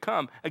what is to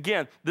come.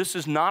 Again, this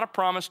is not a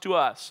promise to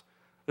us.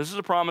 This is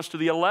a promise to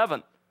the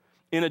 11.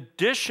 In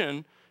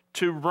addition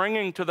to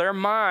bringing to their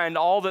mind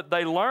all that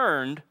they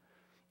learned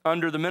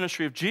under the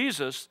ministry of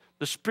Jesus,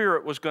 the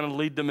Spirit was going to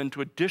lead them into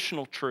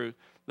additional truth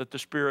that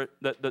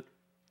the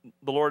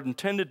Lord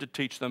intended to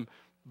teach them,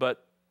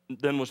 but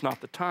then was not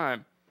the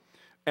time.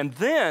 And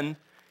then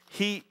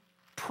he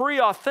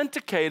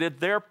pre-authenticated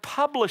their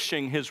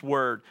publishing his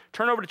word.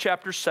 Turn over to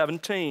chapter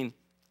 17.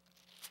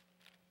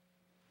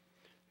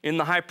 In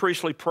the high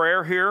priestly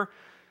prayer here,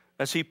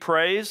 as he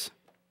prays,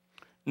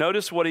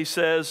 notice what he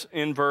says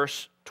in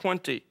verse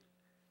 20.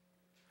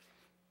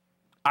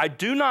 I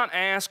do not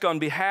ask on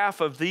behalf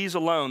of these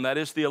alone, that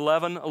is the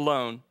 11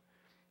 alone,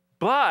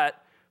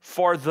 but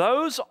for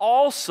those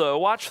also,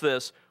 watch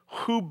this,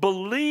 who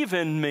believe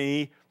in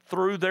me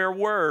through their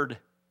word.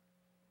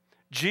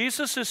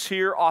 Jesus is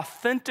here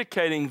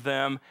authenticating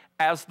them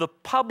as the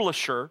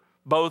publisher,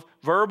 both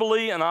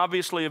verbally and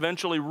obviously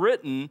eventually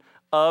written,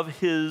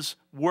 of his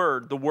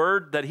word. The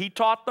word that he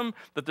taught them,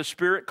 that the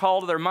Spirit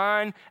called to their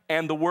mind,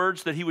 and the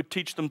words that he would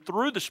teach them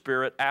through the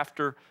Spirit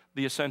after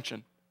the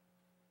ascension.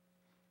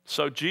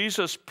 So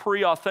Jesus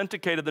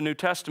pre-authenticated the New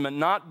Testament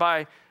not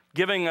by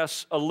giving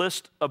us a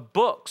list of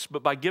books,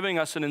 but by giving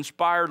us an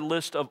inspired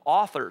list of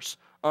authors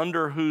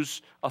under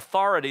whose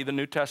authority the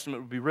New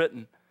Testament would be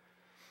written.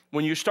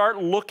 When you start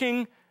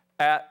looking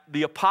at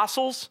the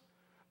apostles,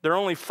 there are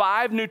only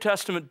 5 New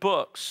Testament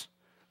books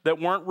that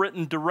weren't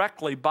written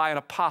directly by an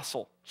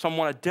apostle,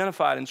 someone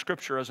identified in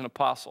Scripture as an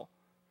apostle.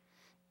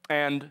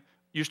 And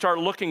you start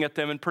looking at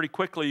them, and pretty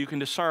quickly you can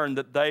discern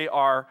that they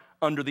are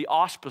under the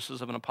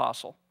auspices of an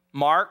apostle.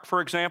 Mark,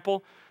 for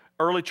example,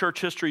 early church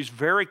history is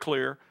very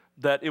clear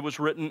that it was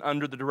written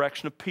under the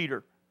direction of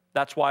Peter.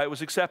 That's why it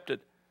was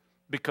accepted,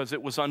 because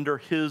it was under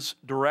his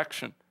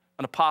direction,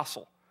 an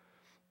apostle.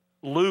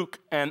 Luke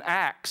and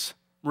Acts,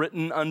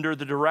 written under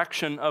the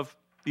direction of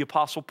the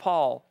Apostle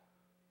Paul,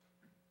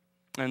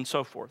 and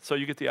so forth. So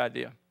you get the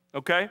idea,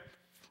 okay?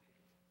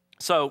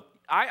 So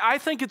I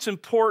think it's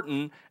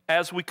important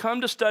as we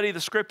come to study the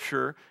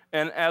Scripture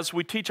and as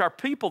we teach our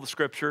people the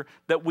Scripture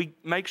that we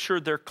make sure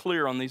they're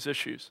clear on these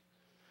issues.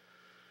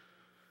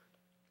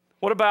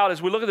 What about,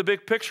 as we look at the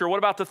big picture, what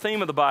about the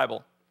theme of the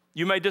Bible?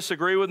 You may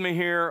disagree with me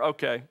here.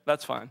 Okay,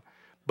 that's fine.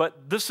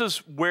 But this is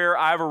where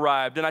I've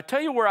arrived. And I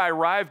tell you where I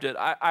arrived at.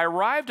 I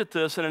arrived at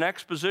this in an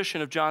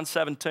exposition of John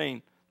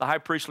 17, the high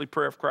priestly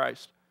prayer of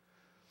Christ.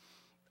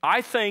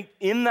 I think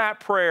in that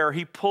prayer,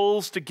 he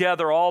pulls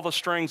together all the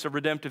strings of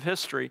redemptive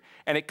history,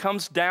 and it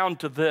comes down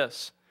to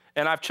this.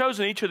 And I've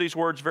chosen each of these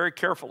words very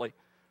carefully.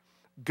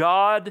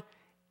 God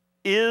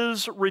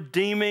is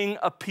redeeming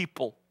a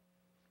people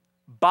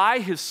by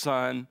his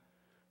Son,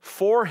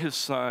 for his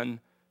Son,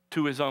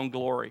 to his own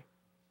glory.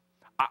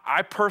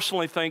 I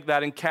personally think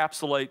that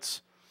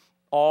encapsulates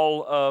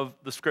all of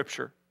the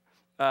Scripture.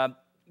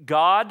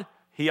 God,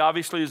 he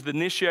obviously is the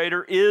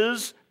initiator,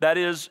 that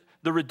is,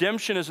 the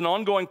redemption is an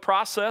ongoing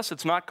process.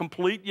 It's not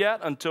complete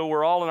yet until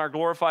we're all in our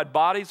glorified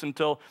bodies,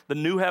 until the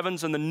new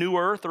heavens and the new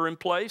earth are in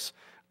place.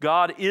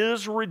 God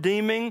is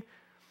redeeming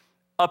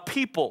a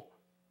people.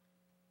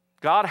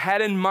 God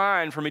had in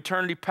mind from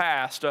eternity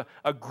past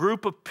a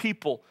group of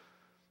people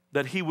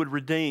that he would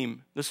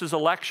redeem. This is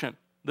election.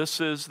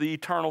 This is the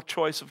eternal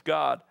choice of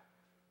God.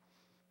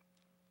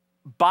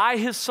 By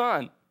his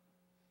Son.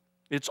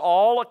 It's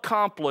all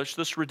accomplished,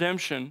 this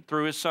redemption,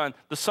 through his Son.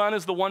 The Son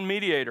is the one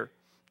mediator.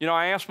 You know,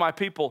 I ask my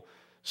people,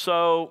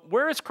 so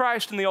where is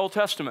Christ in the Old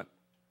Testament?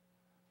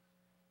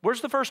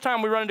 Where's the first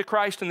time we run into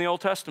Christ in the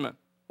Old Testament?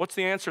 What's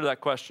the answer to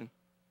that question?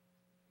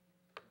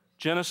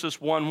 Genesis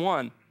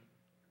 1:1.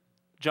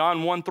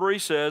 John 1:3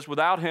 says,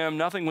 without him,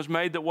 nothing was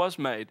made that was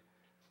made.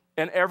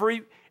 And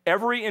every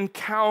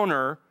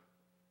encounter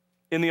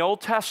in the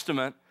Old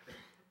Testament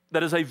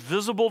that is a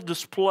visible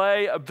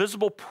display, a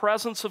visible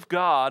presence of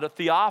God, a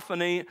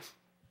theophany,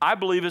 I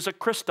believe is a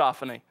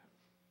Christophany.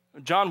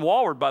 John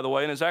Walward, by the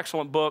way, in his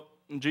excellent book,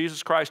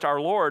 Jesus Christ our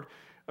Lord,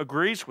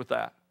 agrees with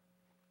that.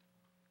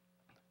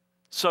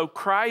 So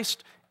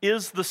Christ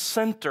is the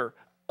center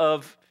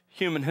of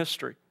human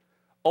history.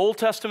 Old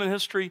Testament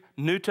history,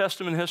 New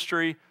Testament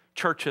history,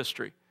 church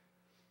history.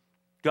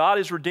 God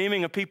is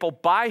redeeming a people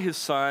by his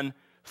Son,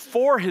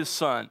 for his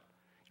Son.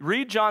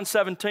 Read John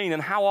 17,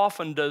 and how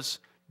often does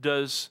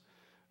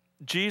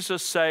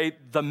Jesus say,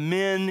 the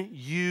men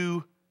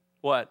you,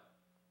 what?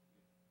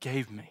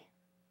 Gave me.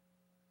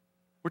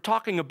 We're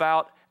talking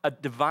about a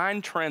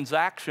divine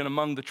transaction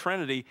among the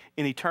Trinity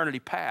in eternity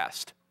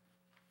past.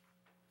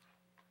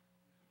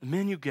 The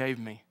men you gave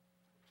me.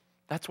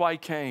 That's why he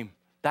came.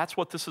 That's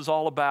what this is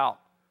all about.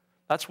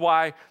 That's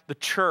why the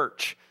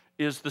church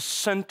is the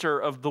center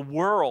of the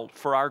world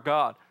for our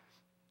God.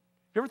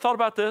 You ever thought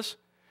about this?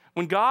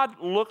 When God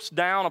looks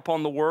down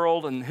upon the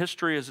world and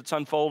history as it's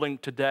unfolding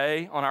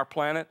today on our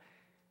planet,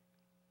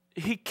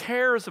 he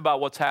cares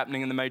about what's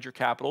happening in the major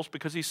capitals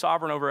because he's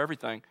sovereign over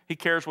everything. He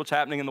cares what's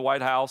happening in the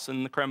White House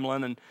and the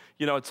Kremlin and,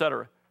 et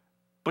cetera.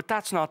 But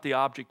that's not the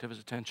object of his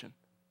attention.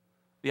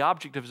 The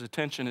object of his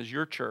attention is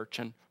your church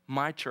and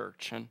my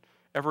church and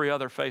every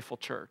other faithful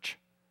church,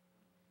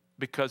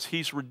 because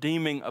he's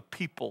redeeming a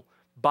people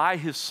by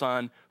his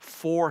Son,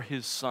 for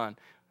his Son.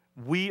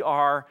 We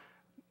are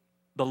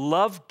the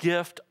love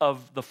gift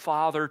of the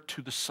Father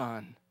to the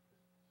Son.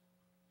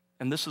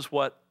 And this is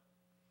what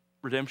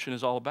redemption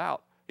is all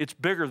about. It's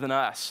bigger than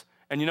us.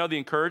 And the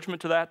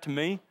encouragement to that to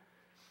me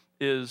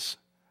is,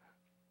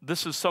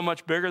 this is so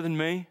much bigger than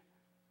me.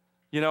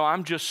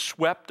 I'm just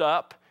swept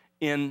up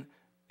in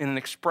an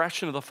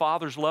expression of the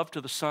Father's love to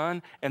the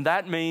Son, and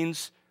that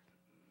means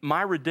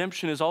my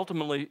redemption is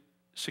ultimately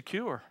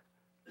secure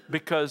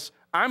because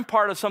I'm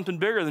part of something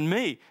bigger than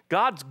me.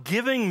 God's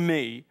giving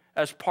me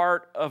as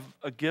part of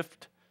a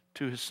gift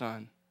to his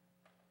Son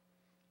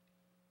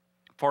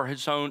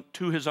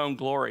to his own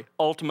glory.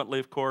 Ultimately,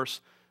 of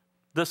course,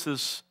 this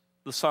is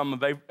the sum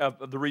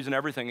of the reason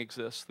everything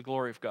exists, the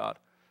glory of God.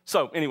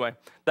 So anyway,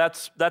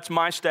 that's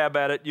my stab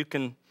at it. You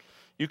can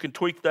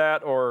tweak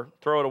that or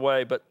throw it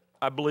away, but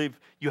I believe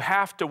you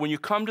have to, when you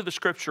come to the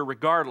Scripture,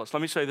 regardless,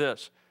 let me say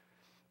this.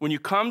 When you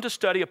come to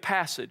study a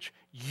passage,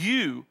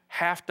 you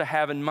have to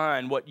have in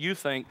mind what you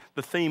think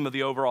the theme of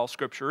the overall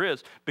Scripture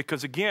is.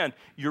 Because again,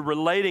 you're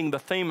relating the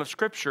theme of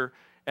Scripture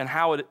and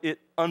how it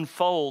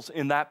unfolds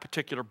in that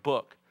particular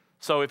book.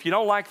 So if you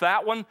don't like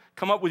that one,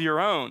 come up with your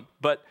own.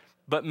 But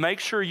make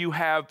sure you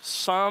have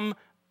some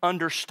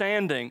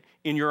understanding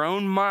in your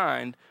own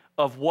mind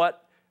of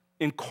what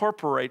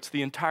incorporates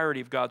the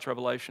entirety of God's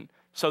revelation,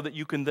 so that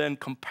you can then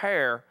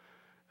compare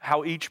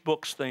how each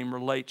book's theme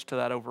relates to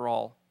that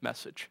overall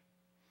message.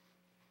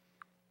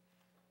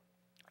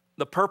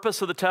 The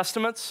purpose of the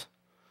Testaments,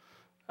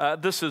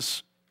 this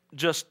is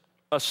just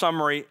a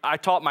summary. I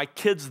taught my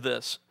kids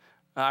this.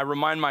 I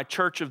remind my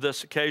church of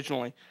this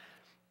occasionally.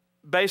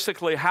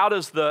 Basically, how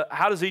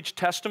does each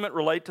testament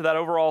relate to that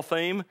overall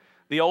theme?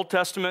 The Old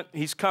Testament,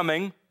 he's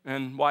coming,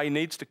 and why he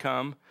needs to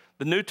come.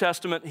 The New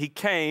Testament, he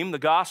came, the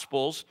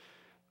Gospels.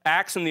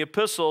 Acts and the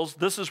epistles,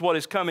 this is what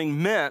his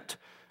coming meant,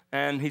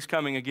 and he's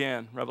coming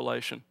again,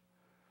 Revelation.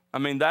 I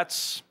mean,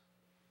 that's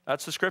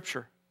the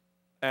Scripture.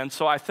 And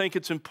so I think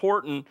it's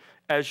important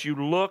as you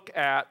look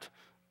at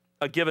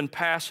a given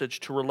passage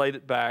to relate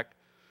it back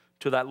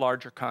to that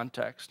larger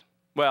context.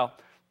 Well,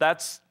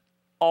 that's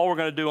all we're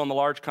going to do on the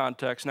large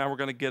context. Now we're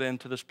going to get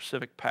into the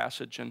specific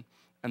passage and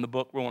the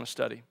book we want to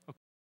study.